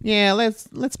 Abrams. Yeah,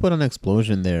 let's put an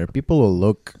explosion there. People will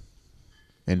look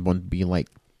and won't be like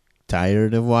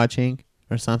tired of watching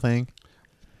or something.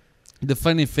 The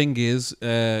funny thing is,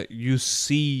 you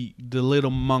see the little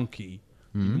monkey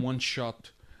in Mhm. one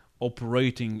shot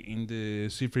operating in the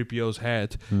C-3PO's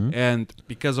head, Mhm. and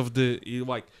because of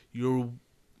you're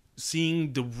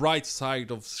seeing the right side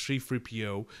of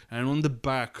C-3PO, and on the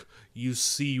back you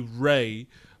see Rey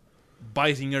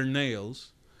biting her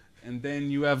nails, and then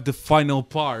you have the final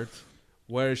part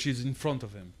where she's in front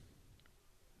of him.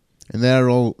 And they're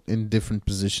all in different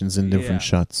positions in different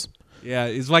Yeah. shots. Yeah,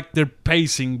 it's like they're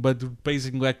pacing, but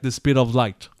pacing like the speed of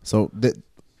light. So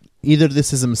either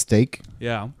this is a mistake.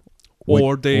 Yeah. With-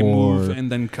 Or they move or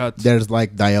and then cut There's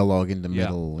like dialogue in the Yeah.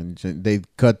 middle, and they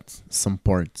cut some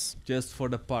parts. just for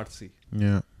the party.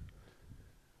 Yeah.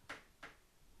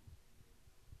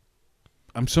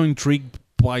 I'm so intrigued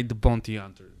by the bounty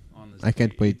hunter. Honestly, I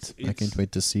can't wait. I It's- can't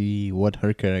wait to see what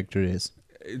her character is.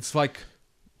 It's like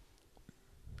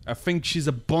I think she's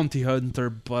a bounty hunter,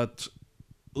 but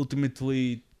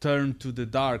ultimately turned to the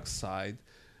dark side,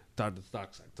 the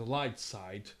light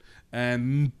side,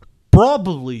 and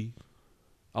probably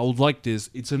I would like this.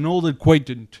 It's an old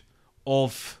acquaintance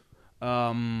of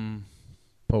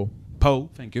Poe. Poe,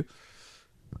 thank you,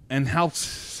 and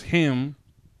helps him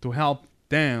to help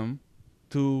them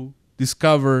to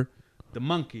discover the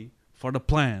monkey for the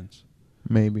plans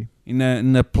Maybe. in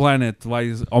a planet like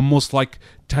almost like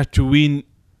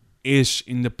Tatooine-ish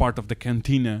in the part of the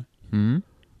cantina, Hmm.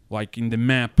 like in the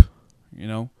map, you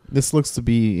know. This looks to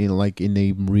be in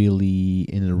a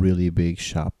really big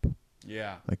shop,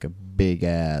 Yeah, like a big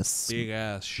ass big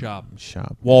ass shop,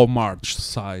 shop. Walmart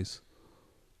size,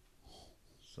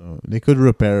 So they could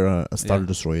repair a Star Yeah.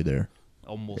 Destroyer there.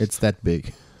 almost. It's that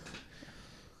big.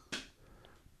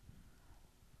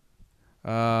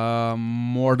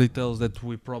 More details that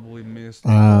we probably missed.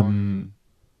 I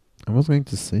was going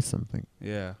to say something.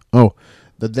 Yeah,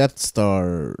 The Death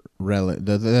Star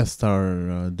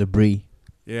debris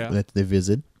yeah. that they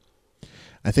visit.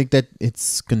 I think that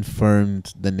it's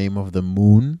confirmed the name of the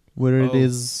moon where it Oh.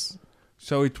 is.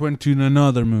 So it went to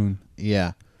another moon.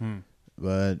 Yeah, Hmm.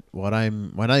 but what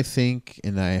I think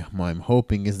and I'm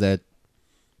hoping is that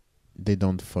they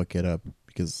don't fuck it up,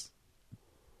 because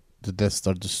the Death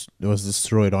Star was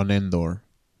destroyed on Endor,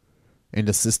 in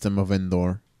the system of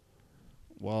Endor.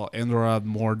 Well, Endor had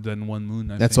more than one moon.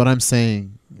 That's what I'm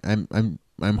saying.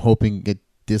 I'm hoping that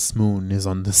this moon is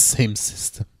on the same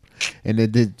system, and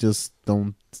that they just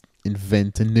don't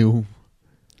invent a new.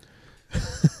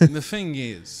 And the thing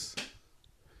is,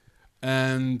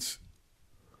 and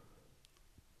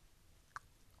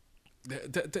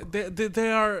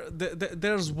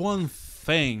there's one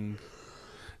thing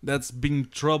that's been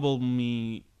troubling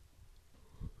me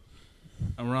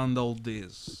around all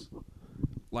this,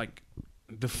 like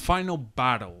the final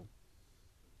battle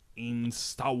in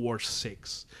Star Wars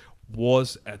 6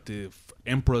 was at the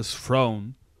Emperor's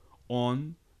throne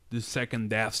on the second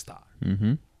Death Star.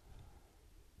 Mm-hmm.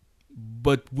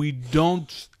 But we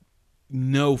don't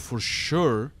know for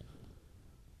sure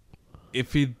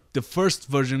if the first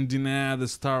version didn't have a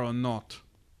star or not.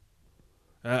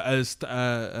 A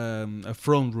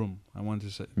throne room, I want to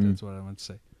say. That's what I want to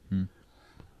say. Mm.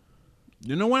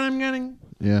 You know what I'm getting?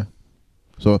 Yeah.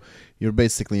 So you're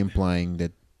basically implying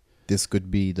that this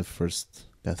could be the first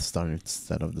Death Star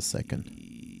instead of the second.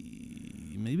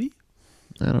 Maybe.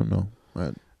 I don't know.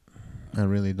 I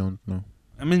really don't know.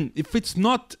 I mean, if it's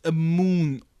not a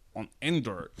moon on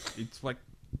Endor, it's like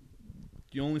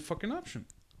the only fucking option.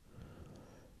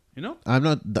 You know? I'm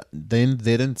not. They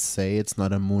didn't say it's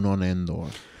not a moon on Endor.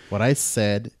 What I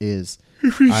said is,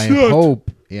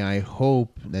 I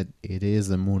hope that it is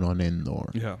a moon on Endor.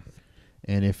 Yeah.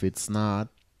 And if it's not,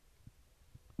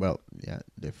 well, yeah,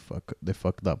 they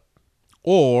fucked up.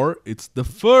 Or it's the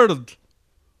third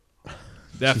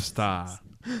Death Star.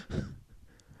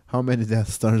 How many Death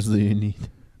Stars do you need?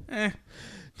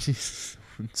 Jesus,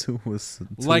 two was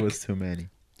Like- too many.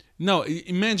 No,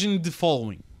 imagine the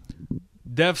following.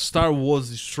 Death Star was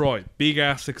destroyed. Big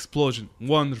ass explosion.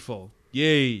 Wonderful.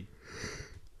 Yay.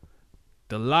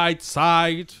 The light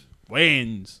side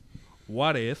wins.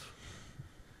 What if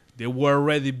they were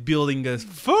already building a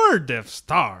third Death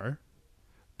Star,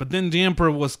 but then the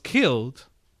Emperor was killed,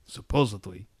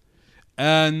 supposedly,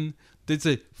 and they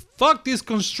say, fuck this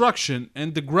construction,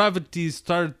 and the gravity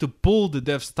started to pull the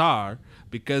Death Star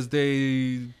because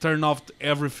they turn off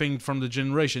everything from the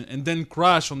generation and then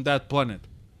crash on that planet.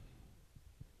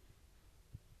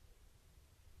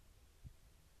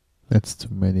 That's too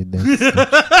many Death Stars.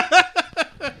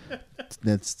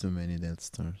 That's too many Death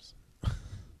Stars.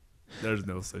 There's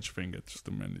no such thing as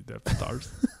too many Death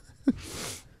Stars.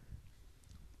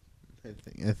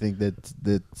 I think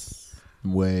that's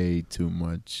way too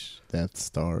much Death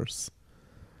Stars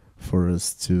for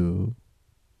us to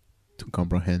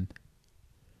comprehend.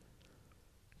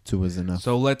 Two is enough.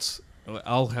 So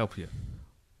I'll help you.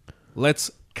 Let's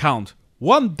count.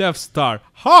 1 Death Star.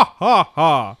 Ha ha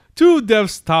ha. 2 Death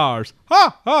Stars.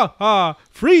 Ha ha ha.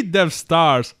 3 Death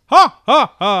Stars. Ha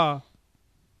ha ha.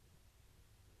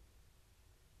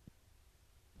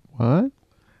 What?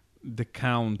 The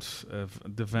count of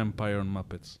the vampire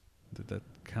Muppets. Did that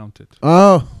count it?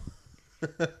 Oh.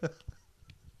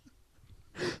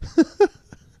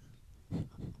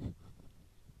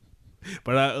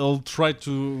 But I'll try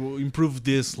to improve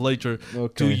this later to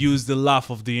Okay. use the laugh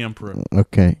of the Emperor.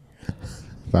 Okay.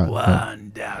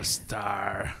 1 Death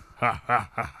Star. Ha ha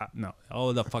ha ha. No.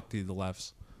 Oh, the fuck did the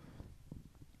laughs?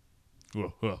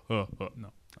 No.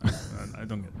 I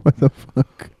don't get it. What the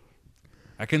fuck?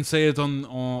 I can say it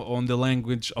on the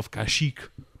language of Kashyyyk.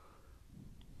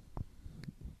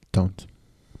 Don't.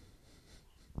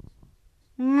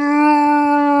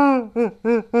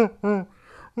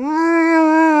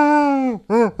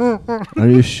 Are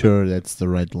you sure that's the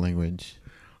right language?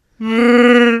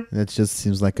 That just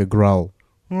seems like a growl.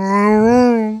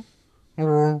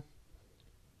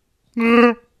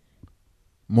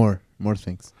 More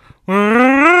things.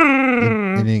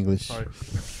 In English. Sorry.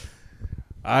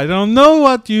 I don't know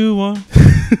what you want.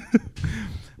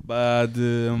 But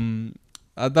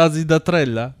Adazi da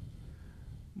Trella.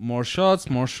 More shots.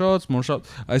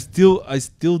 I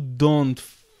still don't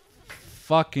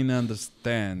fucking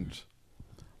understand.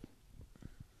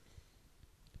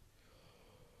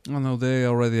 Oh no, they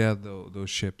already had those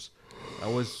ships. I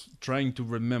was trying to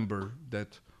remember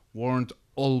that weren't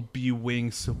all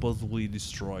B-wings supposedly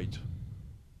destroyed.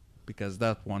 Because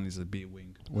that one is a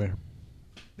B-wing. Where?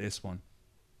 This one.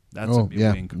 That's a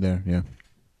yeah, B-wing. there, yeah.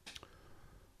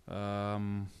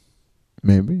 Um,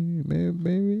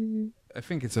 Maybe. I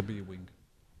think it's a B-wing.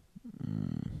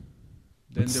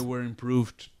 Then they were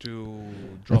improved to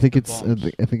drop I think the it's. bombs.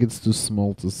 I think it's too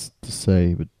small to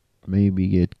say, but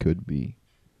maybe it could be.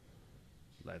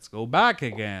 Let's go back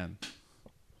again.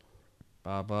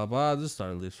 Blah blah blah. The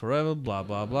star lives forever. Blah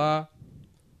blah blah.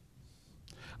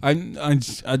 I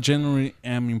generally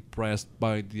am impressed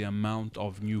by the amount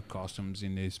of new costumes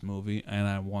in this movie, and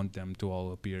I want them to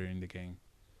all appear in the game.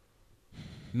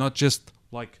 Not just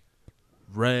like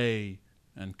Rey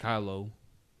and Kylo.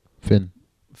 Finn.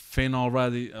 Finn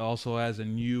already also has a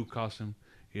new costume.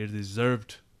 He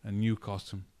deserved a new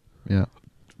costume. Yeah.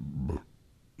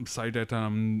 Besides that,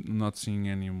 I'm not seeing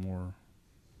any more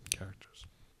characters.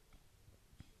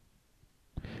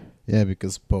 Yeah,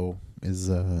 because Poe is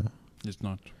It's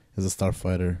not. a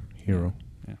starfighter hero.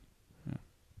 Yeah.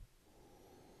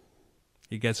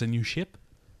 He gets a new ship.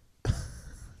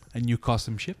 A new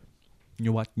custom ship.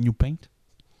 New what? New paint.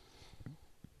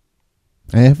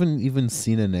 I haven't even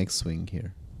seen an X-wing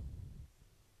here.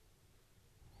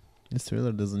 This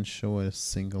trailer doesn't show a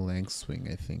single X-wing,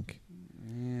 I think.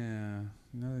 Yeah.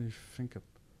 Now that you think of,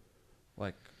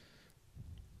 like,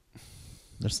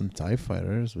 There's some TIE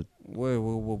fighters, but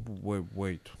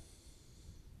wait.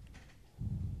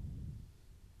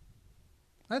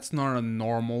 That's not a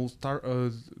normal star.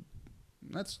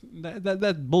 That's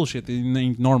that bullshit. It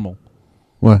ain't normal.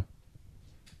 what?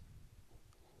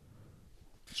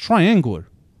 It's triangular.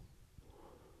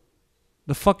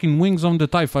 The fucking wings on the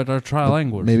TIE fighter are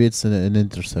triangular. Maybe it's an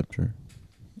interceptor.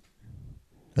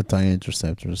 A TIE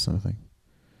interceptor or something.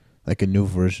 Like a new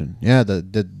version. Yeah,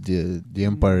 the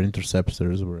Empire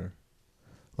interceptors were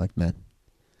like that.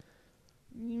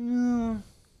 Yeah.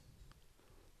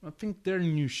 I think they're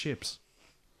new ships.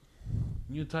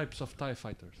 New types of TIE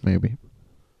fighters. Maybe.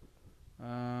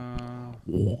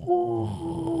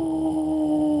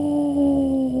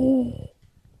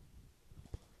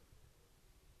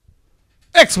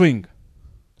 X-Wing!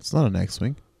 It's not an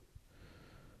X-wing.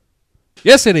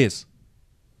 Yes, it is.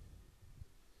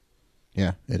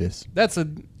 Yeah, it is. That's a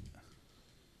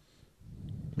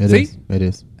It See? is. It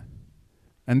is.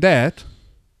 and that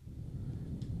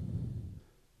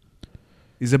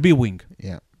is a B-wing.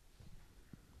 Yeah.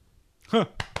 Huh.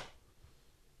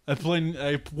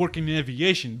 I work in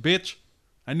aviation, bitch.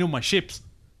 I know my ships.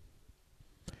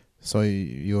 So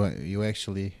you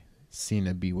actually seen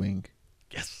a B-wing?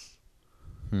 Yes.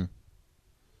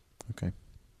 Okay.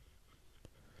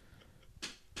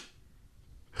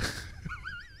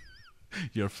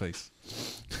 Your face.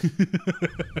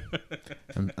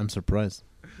 I'm surprised.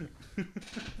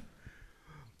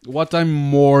 What I'm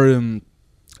more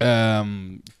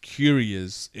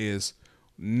curious is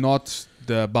not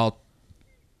about.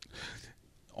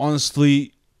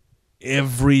 Honestly,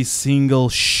 every single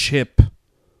ship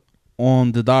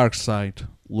on the dark side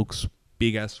looks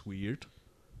big ass weird,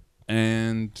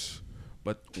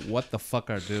 but what the fuck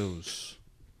are those?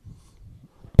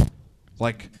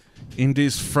 Like in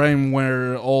this frame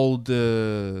where all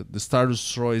the Star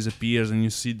Destroyers appears and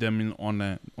you see them on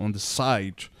the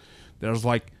side, there's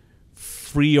like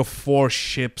 3 or 4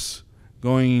 ships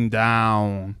going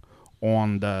down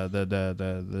on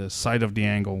the side of the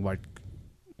angle, like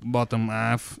bottom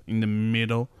half in the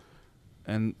middle,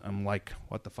 and I'm like,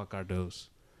 what the fuck are those?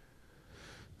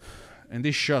 And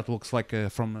this shot looks like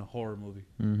from a horror movie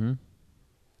Mm-hmm.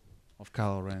 of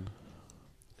Kylo Ren.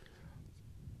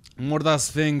 More does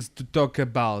things to talk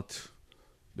about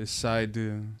beside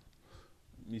Mr.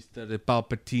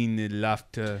 Palpatine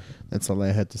laughter. That's all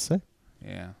I had to say.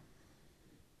 Yeah.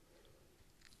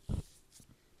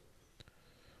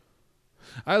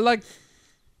 I liked.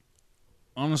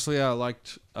 Honestly, I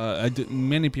liked.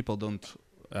 Many people don't.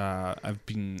 I've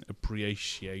been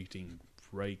appreciating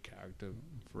Rey character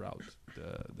throughout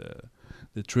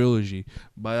the trilogy,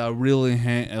 but I really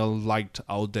liked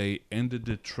how they ended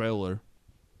the trailer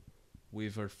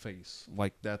with her face,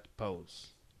 like that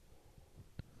pose.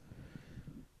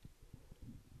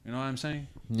 You know what I'm saying?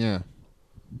 Yeah.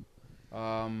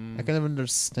 I kind of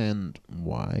understand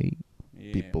why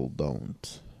Yeah. people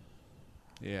don't.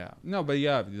 Yeah. No, but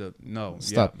yeah. No.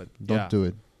 Stop. Yeah, but Don't yeah. do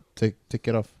it. Take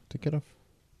it off. Take it off.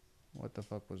 What the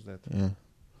fuck was that? Yeah.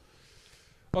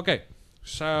 Okay.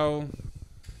 So,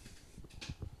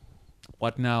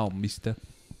 what now, Mister?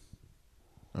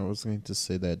 I was going to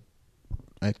say that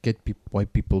I get why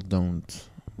people don't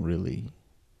really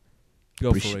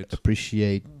Go for it.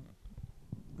 appreciate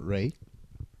Rey.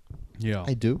 Yeah.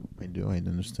 I do. I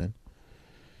understand.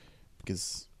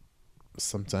 Because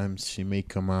sometimes she may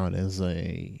come out as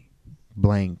a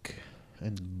blank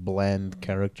and bland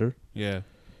character, Yeah.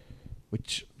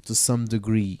 which to some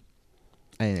degree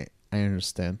I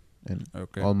understand and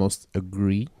Okay. almost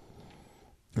agree.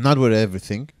 Not with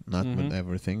everything, with Mhm.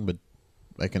 everything, but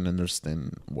I can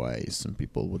understand why some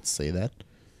people would say that.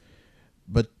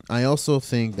 But I also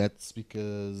think that's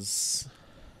because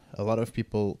a lot of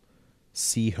people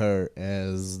see her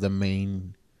as the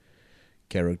main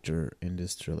character in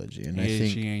this trilogy, and Yeah,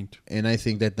 she ain't. I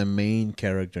think that the main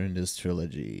character in this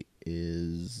trilogy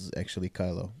is actually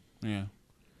Kylo. Yeah.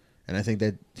 And I think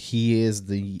that he is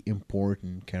the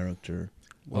important character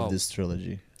Well, of this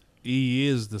trilogy. he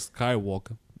is the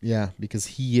Skywalker. Yeah, because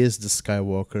he is the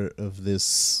Skywalker of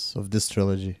this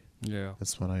trilogy. Yeah.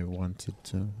 That's what I wanted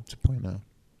to point out.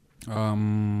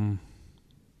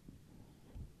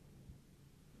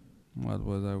 What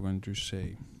was I going to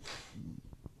say?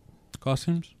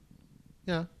 Costumes?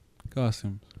 Yeah.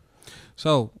 Costumes.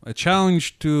 So, a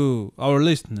challenge to our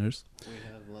listeners.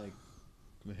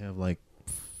 We have like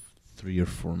 3 or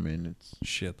 4 minutes.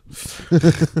 Shit.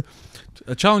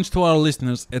 A challenge to our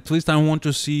listeners. At least I want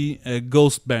to see a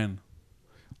ghost Ben.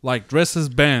 Like, dress as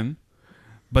Ben,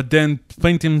 but then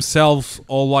paint himself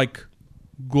all like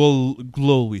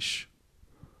glowish.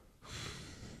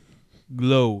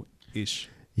 Glow-ish.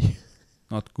 Yeah.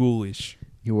 Not ghoulish.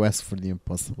 You asked for the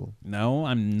impossible. No,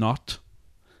 I'm not.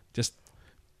 Just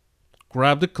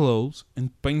grab the clothes and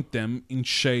paint them in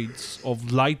shades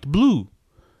of light blue.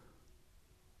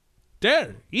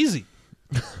 There, easy.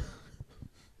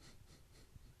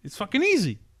 It's fucking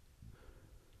easy.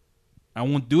 I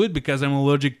won't do it because I'm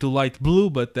allergic to light blue,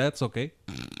 but that's okay.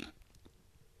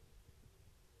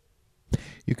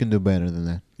 You can do better than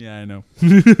that. Yeah, I know.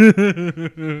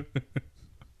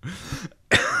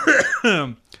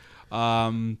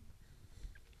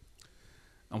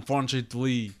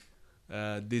 Unfortunately,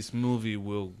 this movie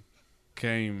will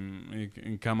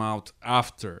come out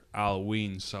after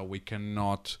Halloween, so we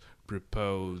cannot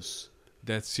propose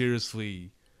that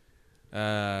seriously.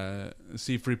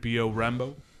 C-3PO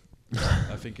Rambo.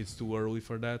 I think it's too early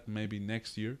for that. Maybe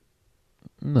next year.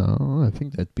 No, I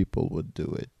think that people would do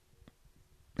it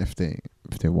if they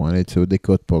wanted to. They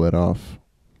could pull it off.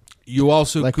 You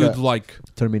also Like could a- like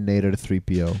Terminator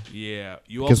 3PO. yeah.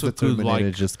 You Because also the could Terminator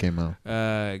like just came out.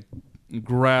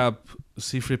 grab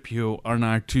C-3PO and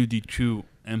R2D2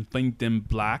 and paint them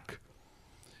black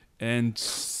and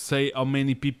say how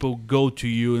many people go to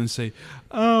you and say,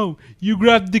 "Oh, you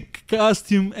grabbed the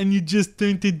costume and you just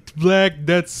painted it black.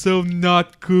 That's so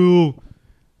not cool."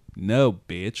 No,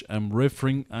 bitch.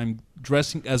 I'm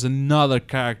dressing as another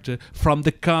character from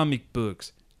the comic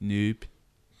books. Nope.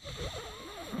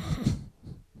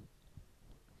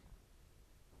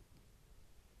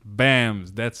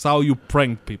 Bams. That's how you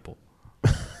prank people.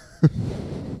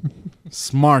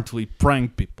 Smartly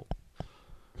prank people.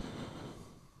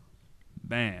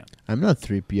 Bam. I'm not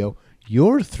 3PO.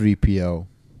 You're 3PO.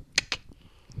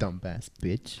 Dumbass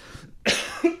bitch.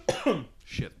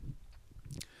 Shit.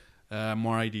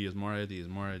 More ideas, more ideas,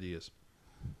 more ideas.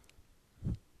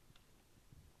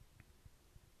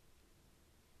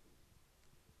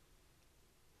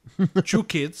 Two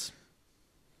kids.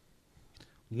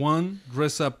 One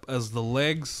dress up as the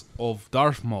legs of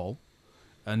Darth Maul,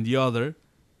 and the other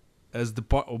as the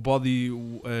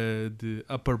the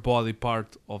upper body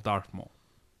part of Darth Maul.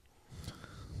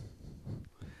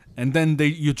 And then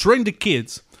you train the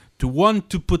kids to want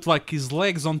to put like his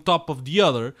legs on top of the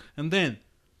other, and then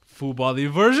full body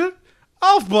version,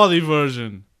 half body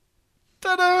version.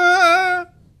 Ta-da!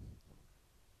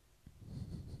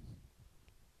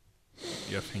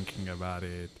 You're thinking about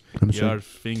it. You're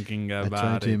thinking I'm trying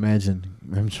about to it. imagine.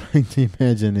 I'm trying to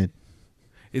imagine it.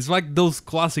 It's like those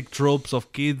classic tropes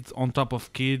of kid on top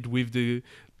of kid with the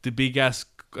big ass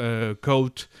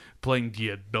coat playing the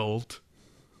adult.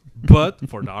 But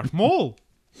for Darth Maul,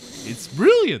 it's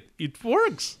brilliant. It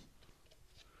works.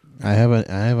 I have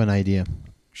an idea.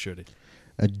 Should it?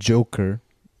 A Joker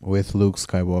with Luke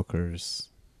Skywalker's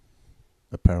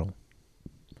apparel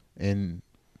in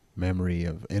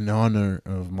honor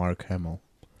of Mark Hamill.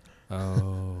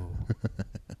 Oh,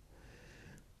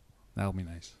 that'll be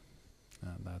nice.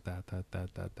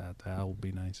 That would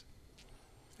be nice.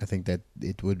 I think that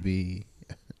it would be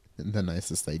the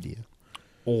nicest idea.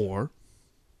 Or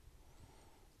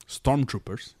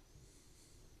stormtroopers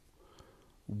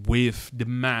with the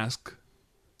mask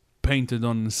painted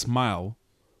on a smile,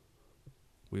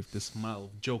 with the smile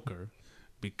of Joker,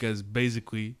 because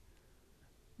basically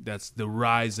that's the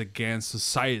rise against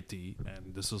society,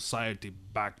 and the society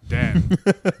back then,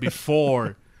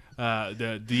 before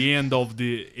the end of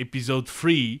the episode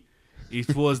 3,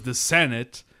 it was the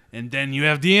Senate, and then you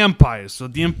have the Empire. So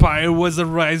the Empire was a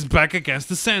rise back against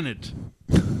the Senate.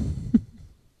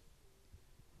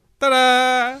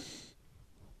 Ta-da!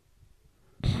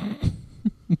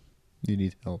 You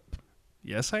need help.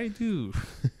 Yes, I do.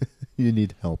 You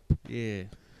need help. Yeah.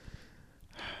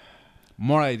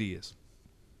 More ideas.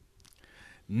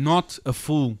 Not a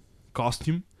full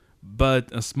costume,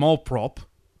 but a small prop.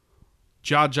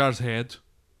 Jar Jar's head,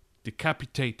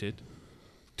 decapitated,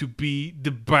 to be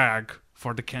the bag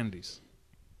for the candies.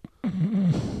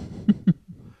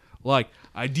 Like,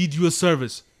 I did you a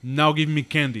service, now give me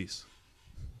candies.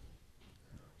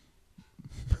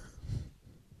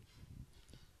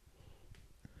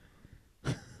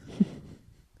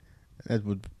 That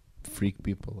would freak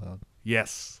people out.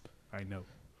 Yes, I know.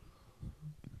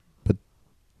 But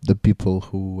the people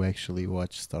who actually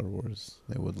watch Star Wars,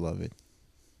 they would love it.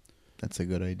 That's a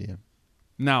good idea.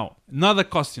 Now, another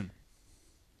costume.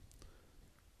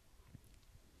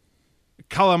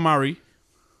 Calamari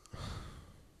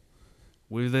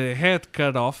with the head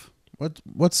cut off.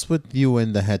 What's with you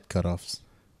and the head cut-offs?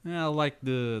 Yeah, like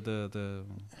the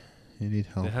You need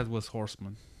help. headless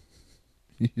horseman.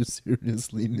 You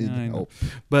seriously need Yeah, I know. help.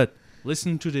 But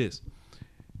listen to this.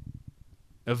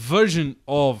 A version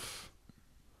of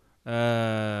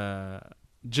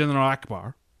General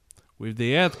Akbar with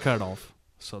the head cut off,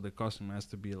 so the costume has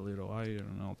to be a little higher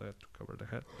and all that to cover the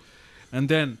head. And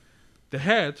then the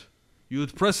head, you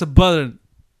would press a button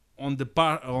on the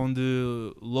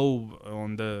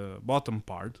bottom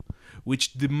part,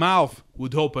 which the mouth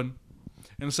would open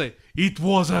and say, "It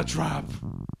was a trap."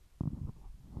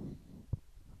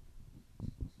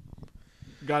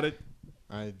 Got it?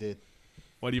 I did.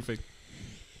 What do you think?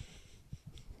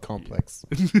 Complex.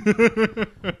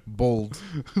 Bold.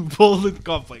 Bold and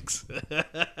complex.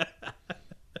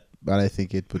 But I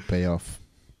think it would pay off.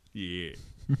 Yeah.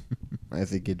 I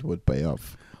think it would pay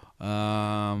off.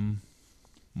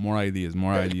 More ideas.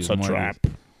 More ideas. It's a more trap.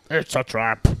 Ideas. It's a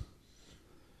trap.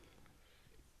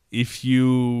 If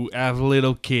you have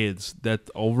little kids that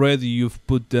already you've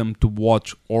put them to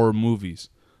watch horror movies,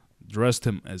 dressed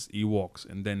him as Ewoks,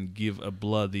 and then give a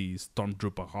bloody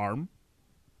stormtrooper arm.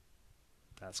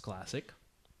 That's classic.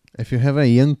 If you have a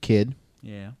young kid,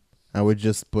 Yeah. I would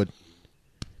just put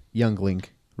Youngling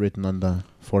written on the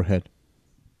forehead.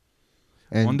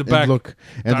 And, On the back,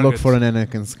 and look for an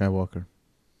Anakin Skywalker.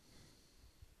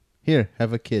 Here,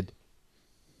 have a kid.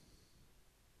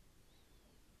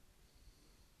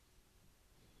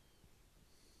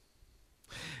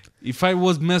 If I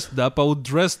was messed up, I would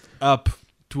dress up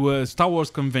to a Star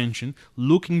Wars convention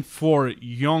looking for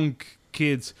young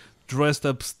kids dressed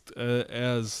up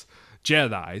as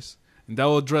Jedis, and I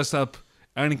would dress up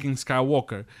Anakin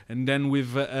Skywalker, and then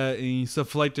with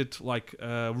insufflated like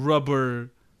rubber,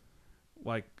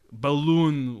 like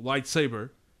balloon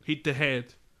lightsaber, hit the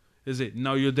head. Is it?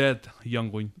 Now you're dead,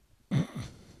 youngling.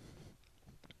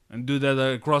 And do that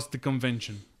across the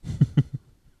convention.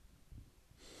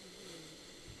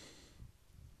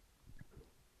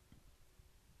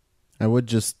 I would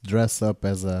just dress up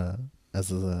as a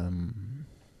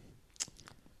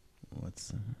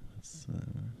what's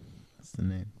the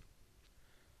name?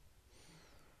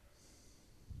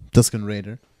 Tusken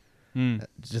Raider.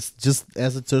 Just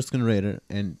as a Tusken Raider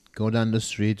and go down the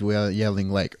street while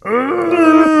yelling like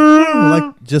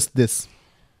just this.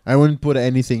 I wouldn't put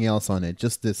anything else on it.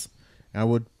 Just this. I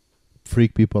would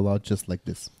freak people out just like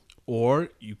this. Or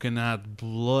you can add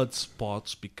blood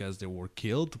spots because they were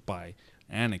killed by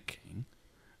Anakin,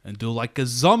 and do like a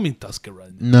zombie Tusken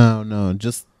Raider. No,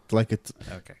 just like it.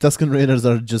 Okay. Tusken Raiders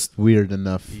are just weird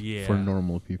enough Yeah. for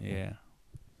normal people. Yeah.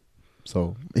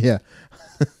 So yeah,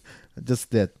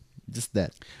 just that.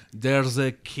 There's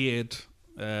a kid.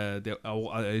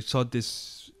 I saw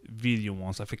this video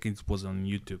once. I think it was on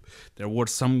YouTube. There were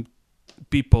some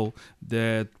people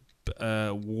that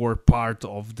were part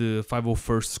of the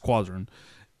 501st Squadron,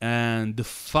 and the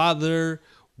father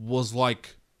was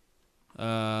like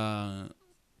an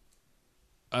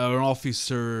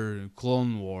officer an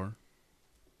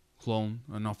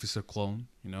officer clone,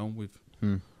 with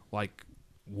like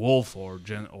Wolf or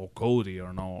Cody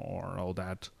or all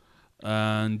that.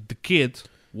 And the kid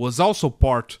was also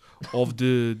part of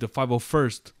the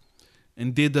 501st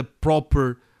and did a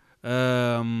proper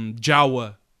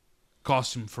Jawa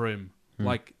costume for him,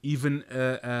 like even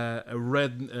a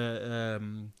red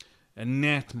a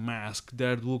net mask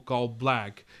that look all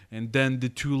black, and then the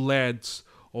two leads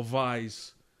of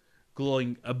eyes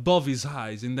glowing above his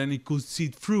eyes, and then he could see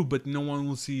through, but no one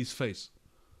will see his face.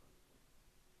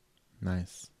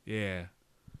 Nice. Yeah.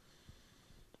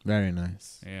 Very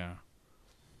nice. Yeah.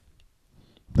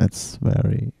 That's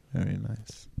very, very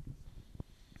nice.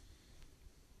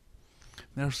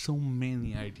 There are so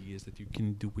many ideas that you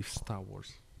can do with Star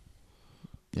Wars.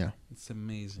 Yeah. It's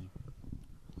amazing.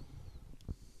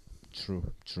 True.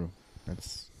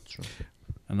 That's true.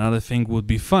 Another thing would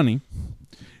be funny.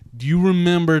 Do you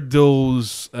remember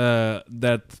those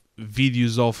that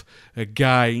videos of a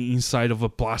guy inside of a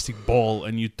plastic ball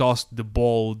and you toss the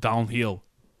ball downhill?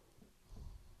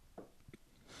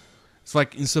 It's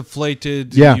like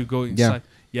insufflated. Yeah. You go inside.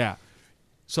 Yeah.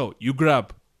 So you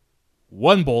grab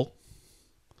one ball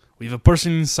with a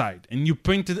person inside, and you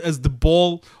paint it as the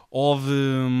ball of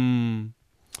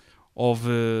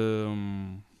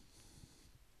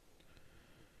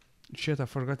shit, I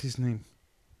forgot his name.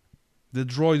 The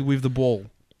droid with the ball.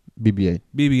 BB-8.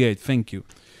 BB-8, thank you.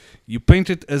 You paint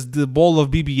it as the ball of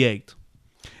BB-8,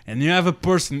 and you have a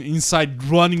person inside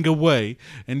running away,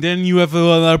 and then you have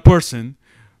another person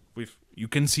with, you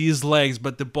can see his legs,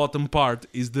 but the bottom part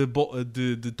is the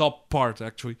top part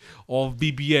actually of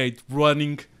BB-8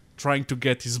 running, trying to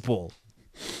get his ball.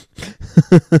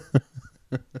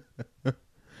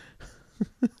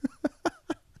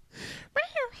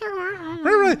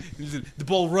 The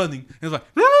ball running, and it's like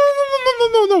no.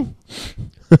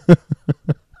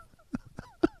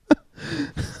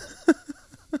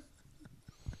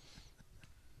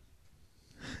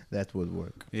 That would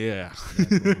work. Yeah.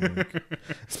 That would work.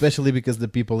 Especially because the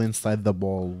people inside the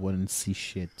ball wouldn't see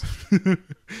shit.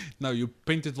 No, you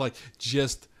paint it like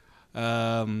just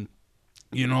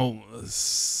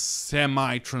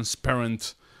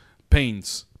semi-transparent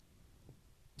paints.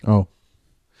 Oh.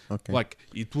 Okay. Like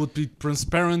it would be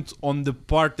transparent on the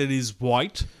part that is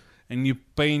white, and you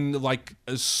paint like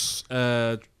a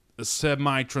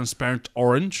semi-transparent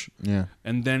orange. Yeah.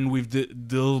 And then with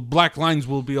the black lines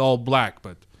will be all black,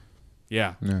 but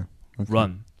yeah. Yeah. Okay.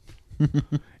 Run.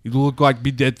 It will look like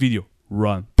Beat That Video.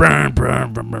 Run.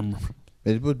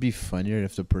 It would be funnier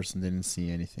if the person didn't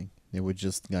see anything. They would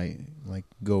just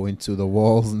go into the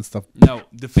walls and stuff. No,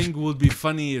 the thing would be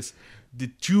funny is the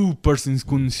two persons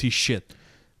couldn't see shit.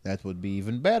 That would be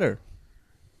even better.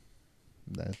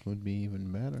 That would be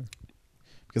even better.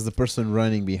 Because the person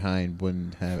running behind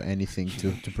wouldn't have anything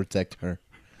to protect her.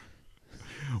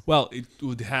 Well, it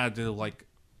would have like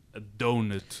a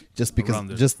donut Just because,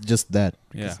 around it. just that.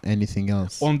 Yeah. Because anything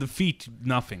else. On the feet,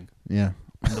 nothing. Yeah,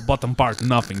 On the bottom part,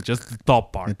 nothing. Just the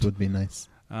top part. it would be nice.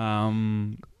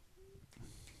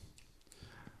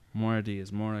 More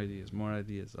ideas, more ideas, more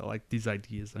ideas. I like these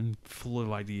ideas. I'm full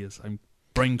of ideas. I'm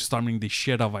brainstorming the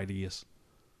shit of ideas.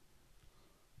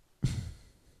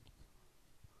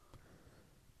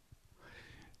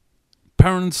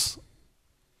 Parents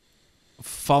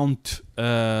found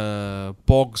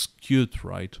Pogs cute,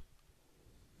 right?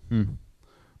 Hmm.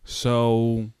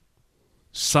 So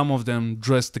some of them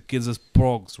dressed the kids as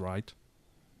Pogs, right?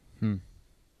 Hmm.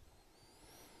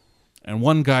 And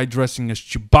one guy dressing as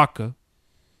Chewbacca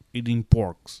eating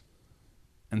porks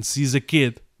and sees a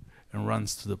kid and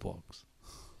runs to the Pogs.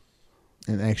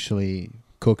 And actually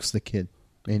cooks the kid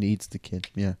and eats the kid.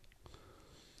 Yeah.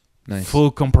 Nice. Full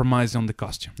compromise on the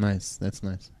costume. Nice. That's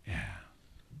nice. Yeah.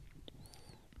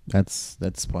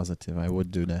 That's positive. I would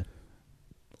do that.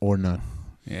 Or not.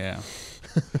 Yeah.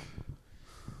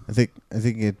 I think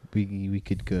we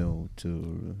could go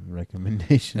to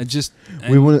recommendations. I just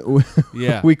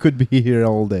yeah. We could be here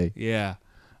all day. Yeah.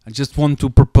 I just want to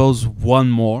propose one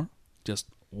more. Just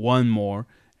one more.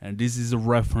 And this is a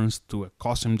reference to a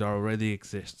costume that already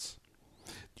exists.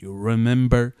 Do you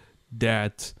remember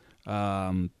that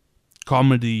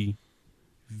comedy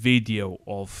video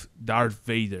of Darth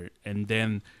Vader, and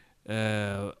then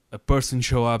a person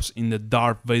shows up in the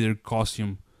Darth Vader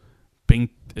costume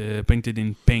painted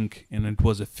in pink, and it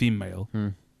was a female?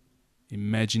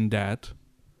 Imagine that,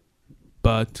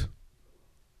 but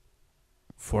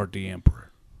for the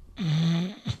Emperor.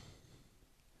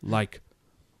 Like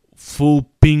full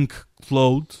pink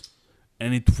clothes,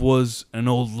 and it was an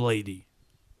old lady.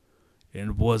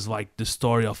 And it was like the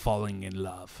story of falling in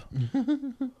love.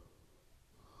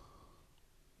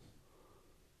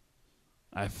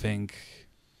 I think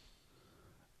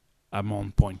I'm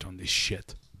on point on this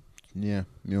shit. Yeah,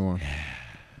 you are.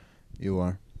 You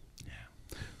are.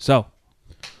 So,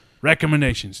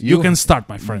 recommendations. You can start,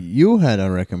 my friend. You had a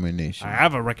recommendation. I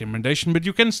have a recommendation, but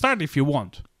you can start if you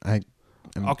want. I'm-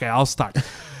 Okay, I'll start.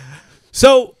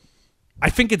 So, I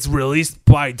think it's released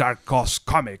by Dark Horse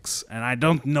Comics, and I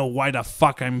don't know why the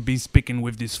fuck I'm be speaking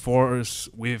with this for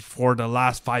the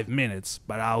last 5 minutes,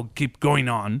 but I'll keep going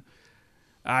on.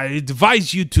 I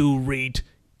advise you to read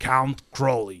Count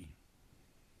Crowley.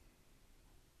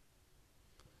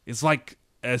 It's like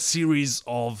a series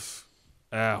of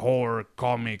horror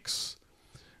comics.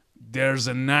 There's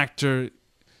an actor.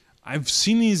 I've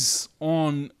seen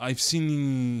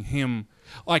him.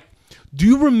 Like, do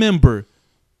you remember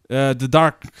the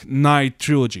Dark Knight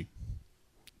trilogy?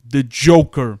 The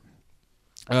Joker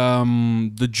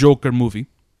movie.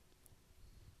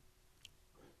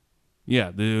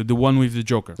 Yeah, the one with the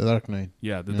Joker. The Dark Knight.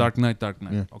 Yeah, the Dark Knight.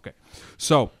 Yeah. Okay.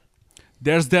 So,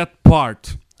 there's that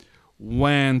part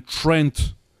when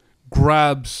Trent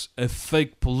grabs a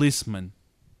fake policeman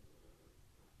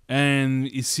and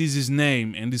he sees his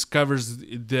name and discovers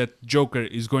that Joker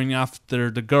is going after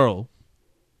the girl.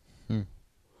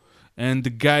 And the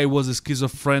guy was a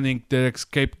schizophrenic that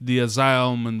escaped the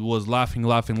asylum and was laughing.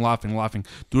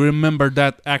 Do you remember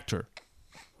that actor?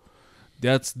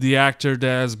 That's the actor that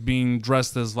has been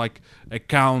dressed as like a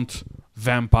count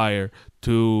vampire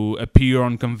to appear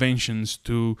on conventions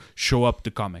to show up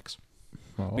the comics.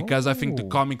 Because I think the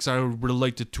comics are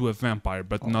related to a vampire,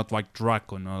 but not like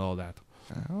Dracula and all that.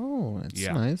 Oh, that's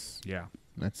Yeah. nice. Yeah.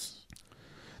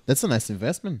 That's a nice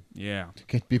investment Yeah. to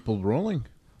get people rolling.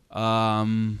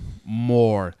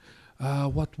 More.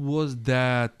 What was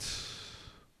that?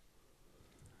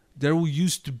 There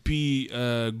used to be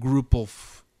a group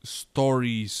of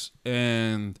stories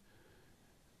and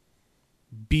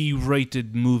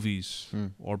B-rated movies,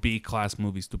 or B-class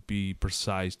movies to be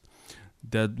precise,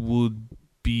 that would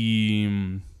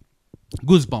be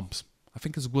Goosebumps. I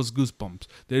think it was Goosebumps.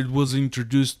 That it was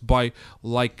introduced by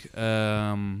like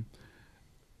a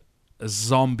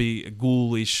zombie, a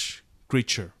ghoulish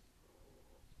creature.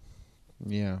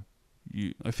 Yeah.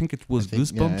 I think it was I think,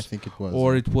 Goosebumps, Yeah, I think it was.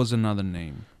 or it was another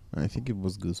name. I think it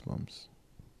was Goosebumps.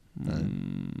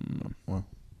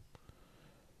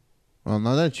 Well,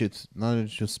 now that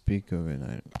you speak of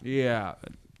it, Yeah,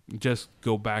 just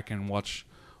go back and watch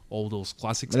all those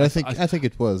classics. but I think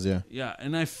it was. Yeah. Yeah,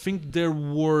 and I think they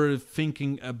were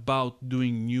thinking about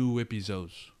doing new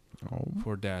episodes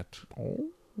for that.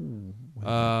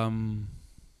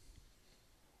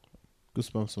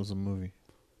 Goosebumps was a movie.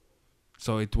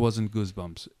 So it wasn't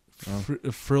Goosebumps.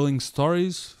 Thrilling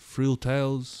stories, thrill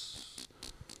tales.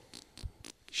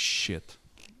 Shit.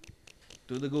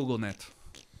 To the Google net.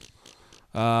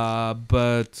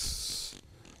 But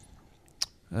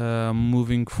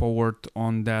moving forward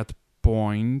on that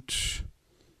point.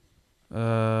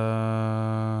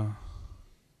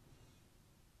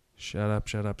 Shut up.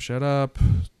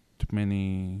 Too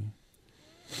many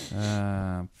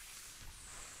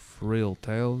real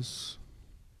tales.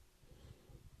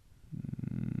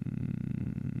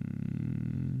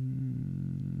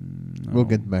 We'll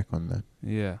get back on that.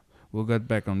 Yeah, we'll get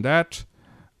back on that.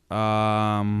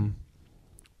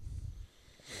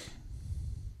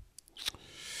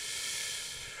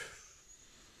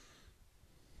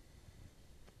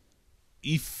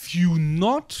 If you're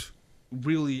not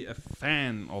really a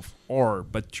fan of horror,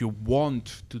 but you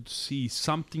want to see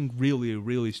something really,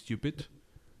 really stupid,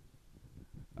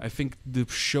 I think the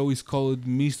show is called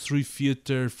Mystery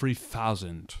Theater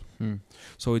 3000.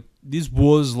 So this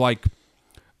was like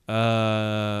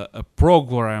a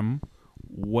program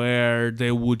where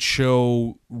they would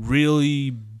show really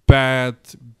bad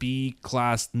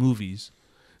B-class movies.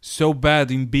 So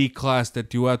bad in B-class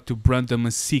that you had to brand them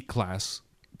a C-class.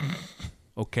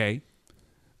 Okay?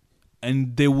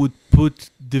 And they would put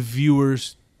the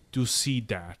viewers to see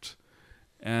that.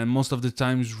 And most of the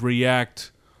times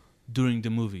react during the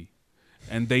movie.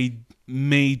 And they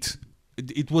made...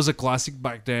 It was a classic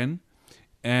back then.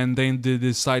 And then they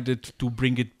decided to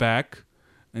bring it back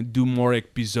and do more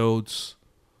episodes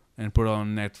and put it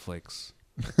on Netflix.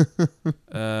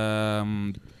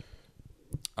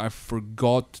 I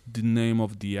forgot the name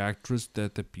of the actress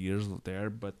that appears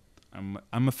there, but I'm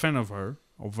a fan of her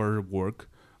work,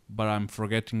 but I'm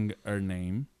forgetting her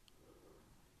name.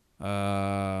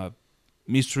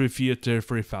 Mystery Theater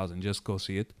 3000, just go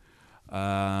see it.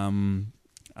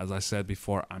 As I said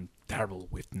before, I'm terrible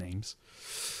with names.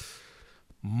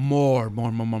 More.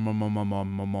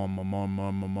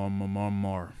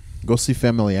 Go see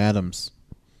Family Adams.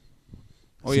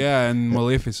 Oh yeah, and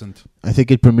Maleficent. I think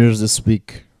it premieres this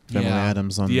week. Family Yeah,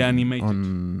 Adams on the animated.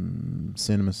 on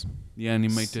cinemas. The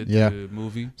animated Yeah.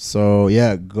 movie. So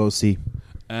yeah, go see.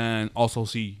 And also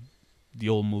see the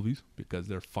old movies because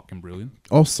they're fucking brilliant.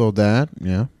 Also that,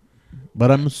 yeah. But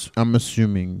I'm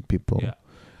assuming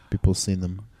people see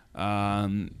them.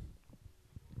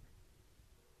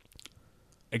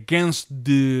 Against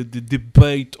the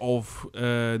debate of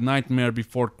Nightmare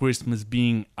Before Christmas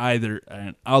being either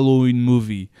an Halloween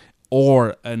movie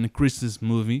or a Christmas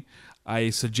movie, I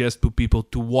suggest to people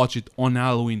to watch it on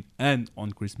Halloween and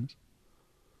on Christmas.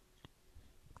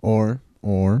 Or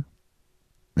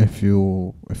if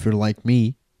you're like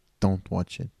me, don't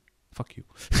watch it. Fuck you.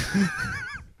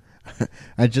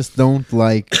 I just don't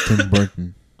like Tim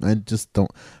Burton. I just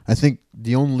don't. I think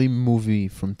the only movie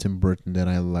from Tim Burton that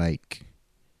I like,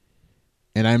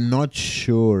 and I'm not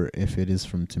sure if it is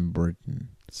from Tim Burton,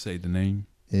 Say the name.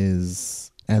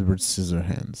 is Edward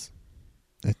Scissorhands.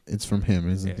 It's from him,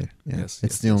 isn't it? Yeah. Yes,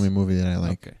 It's yes, the yes. only movie that I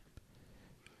like. Okay.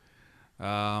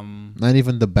 Not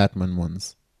even the Batman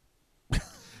ones.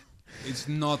 It's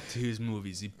not his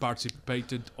movies. He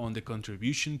participated on the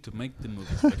contribution to make the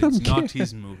movies, but it's not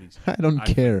his movies. I don't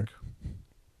care.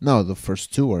 No, the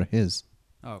first two are his.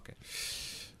 Oh, okay.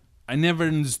 I never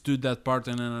understood that part,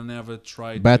 and then I never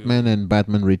tried. Batman and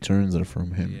Batman Returns are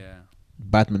from him. Yeah.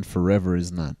 Batman Forever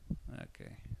is not.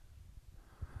 Okay.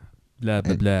 Blah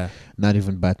blah blah. Not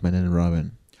even Batman and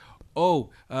Robin. Oh,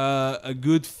 a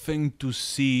good thing to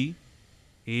see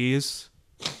is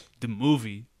the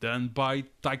movie done by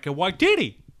Taika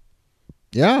Waititi.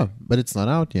 Yeah, but it's not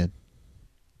out yet.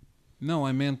 No,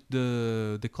 I meant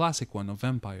the classic one of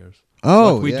vampires.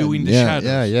 Oh, What We yeah, Do in the yeah,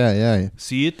 Shadows. Yeah.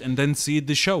 See it and then see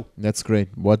the show. That's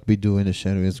great. What We Do in the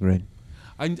Shadow is great.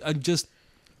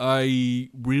 I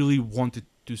really wanted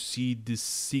to see the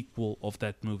sequel of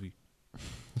that movie.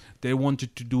 They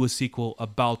wanted to do a sequel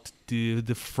about the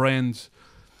friends.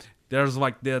 There's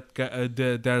like that.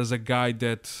 There's a guy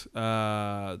that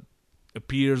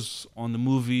appears on the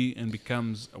movie and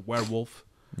becomes a werewolf.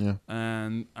 Yeah.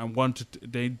 And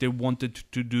they wanted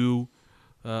to do.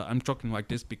 I'm talking like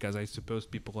this because I suppose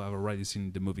people have already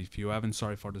seen the movie. If you haven't,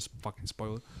 sorry for this fucking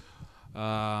spoiler.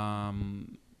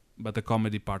 But the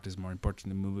comedy part is more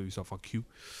important in the movie, so fuck you.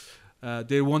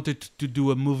 They wanted to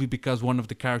do a movie because one of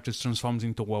the characters transforms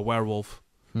into a werewolf,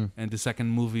 and the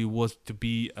second movie was to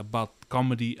be about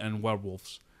comedy and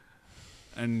werewolves,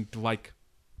 and like,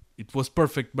 it was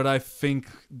perfect. But I think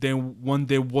when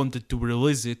they wanted to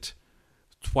release it,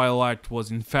 Twilight was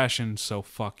in fashion, so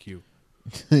fuck you.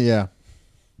 Yeah.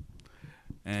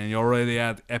 And you already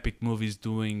had epic movies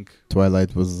doing.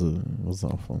 Twilight was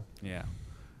awful. Yeah.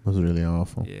 Was really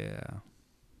awful. Yeah.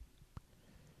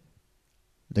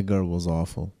 The girl was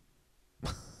awful.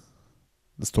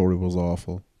 The story was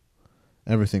awful.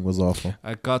 Everything was awful.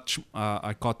 I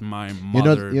caught my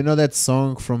mother. You know that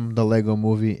song from the Lego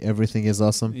movie, Everything is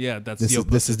Awesome? Yeah, that's This the is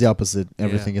opposite. this is the opposite.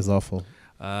 Everything is awful.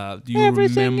 Do you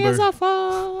remember?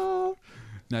 awful.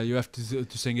 Now you have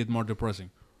to sing it more depressing.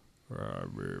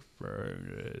 Everything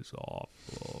is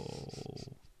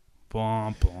awful.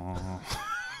 Bum, bum.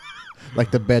 Like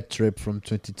the bad trip from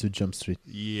 22 Jump Street.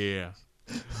 Yeah.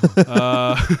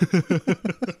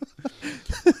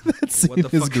 That scene What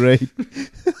the is fuck? great.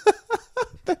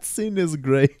 That scene is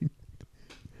great.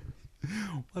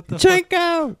 What the fuck?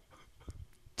 Jenko!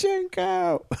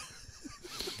 Jenko!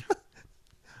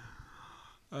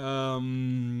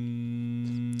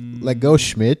 Lego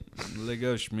Schmidt.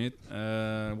 Lego Schmidt.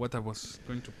 What I was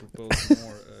going to propose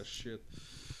more shit.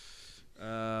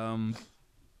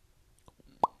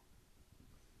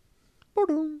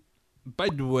 By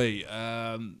the way,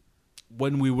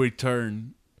 when we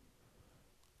return,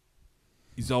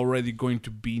 it's already going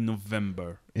to be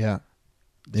November. Yeah.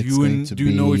 Do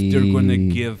you know if they're gonna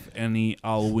give any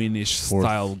Halloweenish Fourth.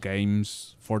 style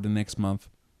games for the next month?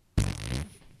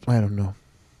 I don't know.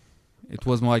 It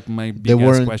was like my They big ass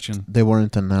weren't question. They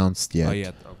weren't announced yet. Oh,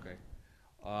 yet.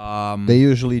 Okay. They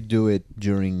usually do it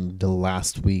during the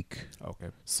last week. Okay.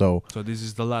 So So this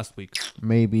is the last week.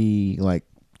 maybe like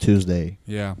Tuesday.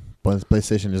 Yeah. But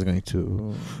PlayStation is going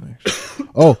to.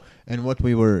 Oh, and what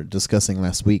we were discussing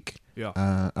last week Yeah.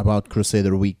 about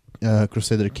Crusader Week,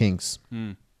 Crusader Kings.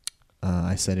 Hmm.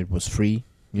 I said it was free.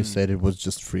 You Mm. said it was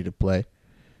just free to play.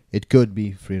 It could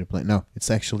be free to play. No, it's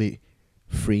actually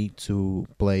free to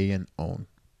play and own.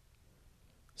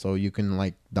 So you can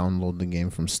like download the game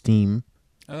from Steam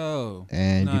Oh.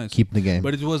 and you Nice. keep the game.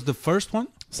 But it was the first one.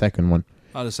 Second one,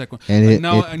 Oh, the second one. and I it,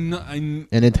 know. it I know.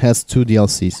 and it has 2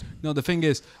 DLCs No, the thing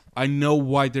is, I know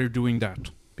why they're doing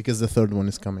that. because the third one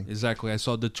is coming. Exactly. I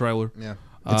saw the trailer. Yeah,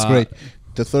 it's Uh, great.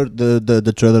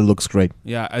 The trailer looks great.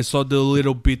 Yeah, I saw the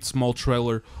little bit small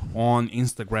trailer on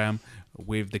Instagram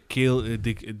with the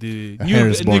A hare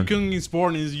is the born. king is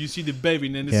born, and you see the baby,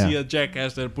 and then you Yeah. see a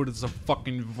jackass that puts a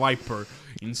fucking viper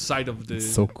inside of the.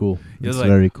 It's so cool. You're It's like,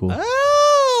 very cool.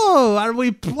 Oh, are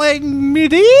we playing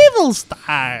medieval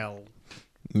style?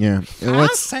 Yeah. And I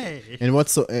what's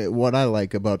say. what I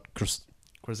like about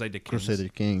Crusader Kings. Crusader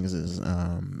Kings is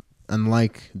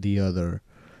unlike the other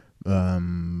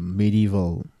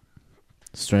medieval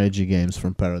strategy games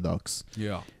from Paradox,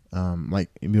 Yeah. like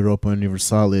Europa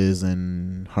Universalis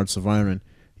and Hearts of Iron,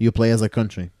 you play as a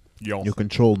country. Yo. You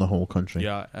control the whole country.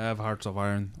 Yeah, I have Hearts of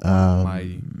Iron. on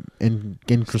my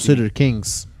In Crusader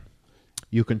Kings,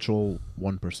 you control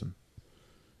one person.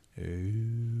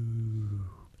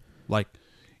 like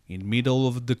in middle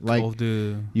of the Like- of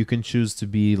the You can choose to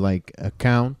be like a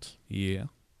count yeah.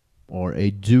 or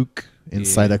a duke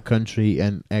inside Yeah. a country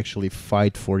and actually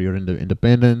fight for your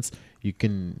independence. You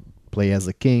can play as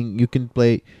a king. You can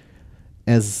play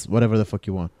as whatever the fuck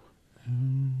you want.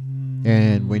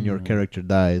 And when your character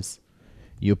dies,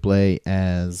 you play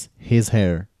as his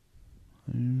heir,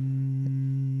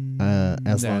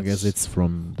 as long as it's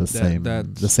from the same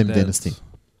dynasty.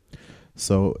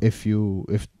 So if you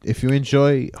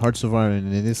enjoy Hearts of Iron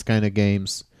and this kind of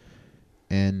games,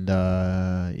 and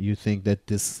you think that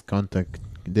this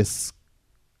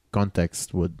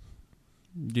context would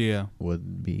Yeah.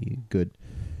 be good,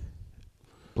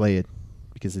 play it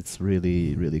because it's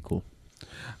really really cool.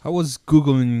 I was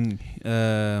googling.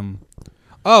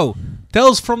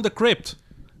 Tales from the Crypt.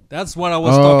 That's what I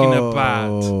was talking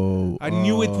about. I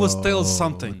knew it was Tales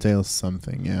something. Tales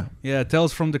something, yeah. Yeah,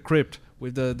 Tales from the Crypt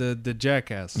with the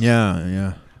jackass.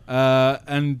 Yeah.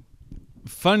 And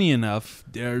funny enough,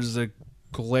 there's a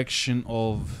collection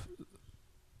of.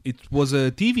 It was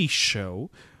a TV show,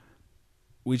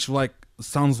 which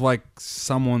sounds like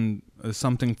something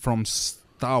from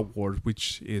Star Wars,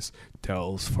 which is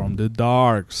Tales from the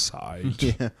Dark Side.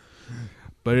 Yeah.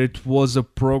 But it was a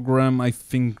program, I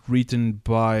think, written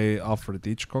by Alfred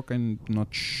Hitchcock. I'm not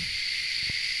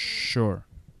sure.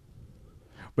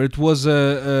 But it was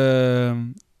a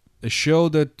show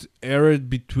that aired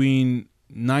between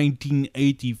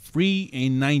 1983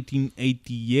 and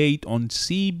 1988 on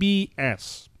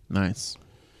CBS. Nice.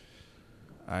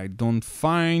 I don't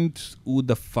find who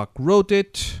the fuck wrote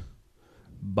it,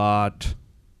 but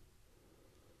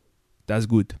that's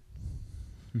good.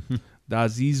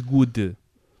 That is good.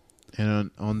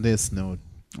 And on this note,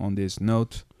 On this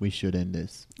note, we should end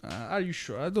this. are you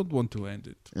sure? I don't want to end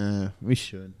it. We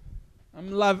should.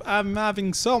 I'm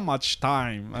having so much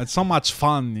time, so much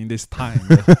fun in this time.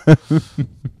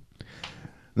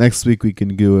 Next week we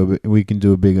can do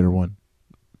a bigger one,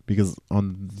 because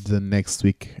on the next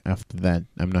week after that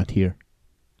I'm not here.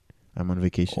 I'm on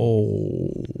vacation.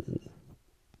 Oh.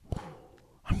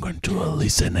 I'm going to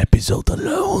release an episode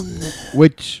alone.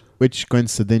 Which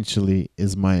coincidentally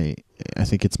is I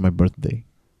think it's my birthday.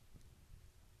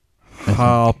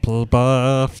 Happy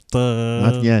birthday.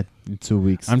 Not yet. In 2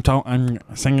 weeks. I'm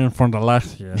singing from the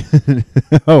last year.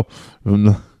 Oh.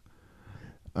 No.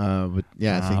 But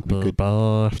yeah, I think we Happy could.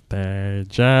 birthday,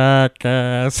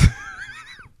 jackass.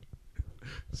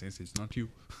 Since it's not you.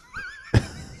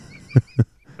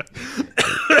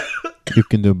 You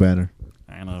can do better.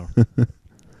 I know.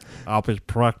 I'll be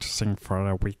practicing for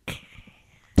a week.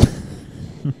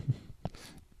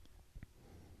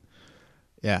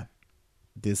 Yeah.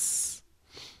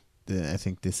 I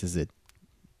think this is it.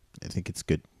 I think it's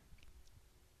good.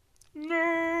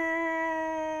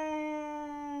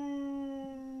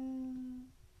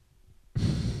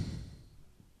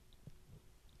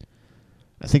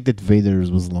 I think that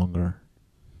Vader's was longer.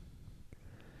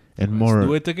 And Let's do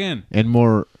more it again. and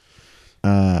more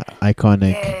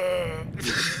iconic.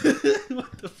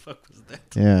 What the fuck was that?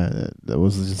 Yeah, that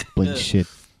was just plain shit.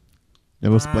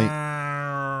 That was plain.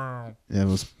 That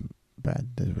was bad.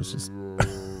 That was just.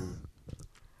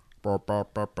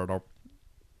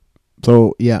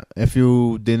 So yeah, if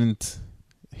you didn't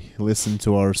listen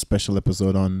to our special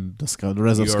episode on the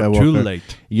Rise of You're Skywalker, too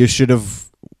late. you should have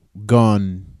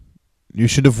gone. You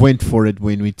should have went for it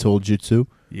when we told you to.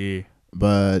 Yeah.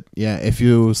 But yeah, if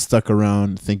you stuck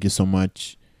around, thank you so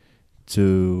much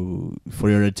for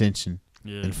your attention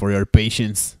Yeah. and for your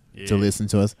patience Yeah. to listen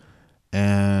to us.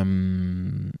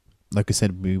 Like I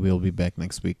said, we will be back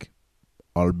next week.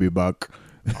 I'll be back.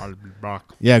 I'll be back.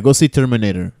 Yeah, go see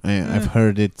Terminator. I've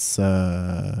heard it's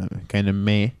kind of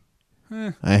meh.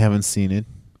 Eh. I haven't seen it,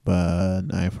 but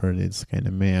I've heard it's kind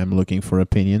of meh. I'm looking for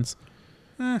opinions.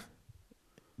 Eh.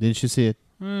 Didn't you see it?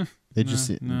 Did you No,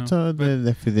 see it? no. So then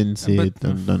if you didn't see but, it,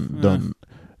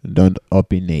 don't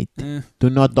opinate. Eh. Do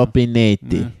not opinate.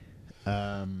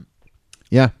 Nah.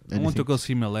 Yeah. I want to go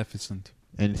see Maleficent.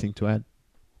 Anything to add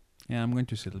Yeah, I'm going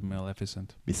to see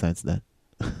Maleficent. besides that?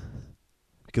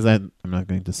 Because I'm not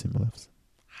going to see Maleficent.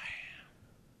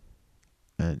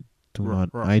 I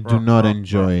do not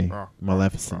enjoy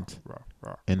Maleficent,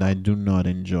 and I do not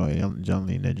enjoy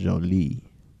Angelina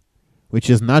Jolie, which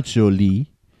is not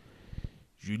Jolie.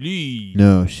 Julie.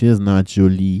 No, she is not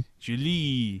Jolie.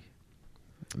 Julie.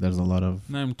 There's a lot of.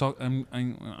 No,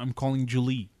 I'm calling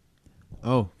Julie.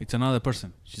 Oh, It's another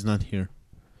person. she's not here.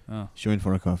 Oh, She went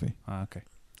for a coffee. okay.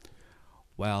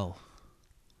 Well,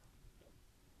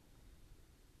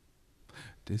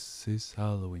 this is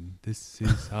Halloween. This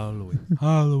is Halloween.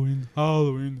 Halloween.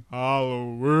 Halloween.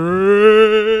 Halloween.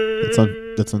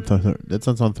 That's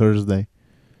on Thursday.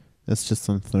 That's just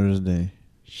on Thursday.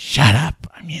 Shut up!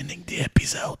 I'm ending the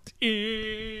episode.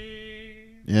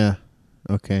 Yeah.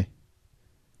 Okay.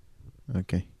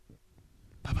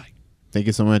 Bye bye. Thank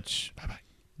you so much. Bye bye.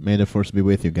 May the force be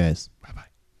with you guys. Bye bye.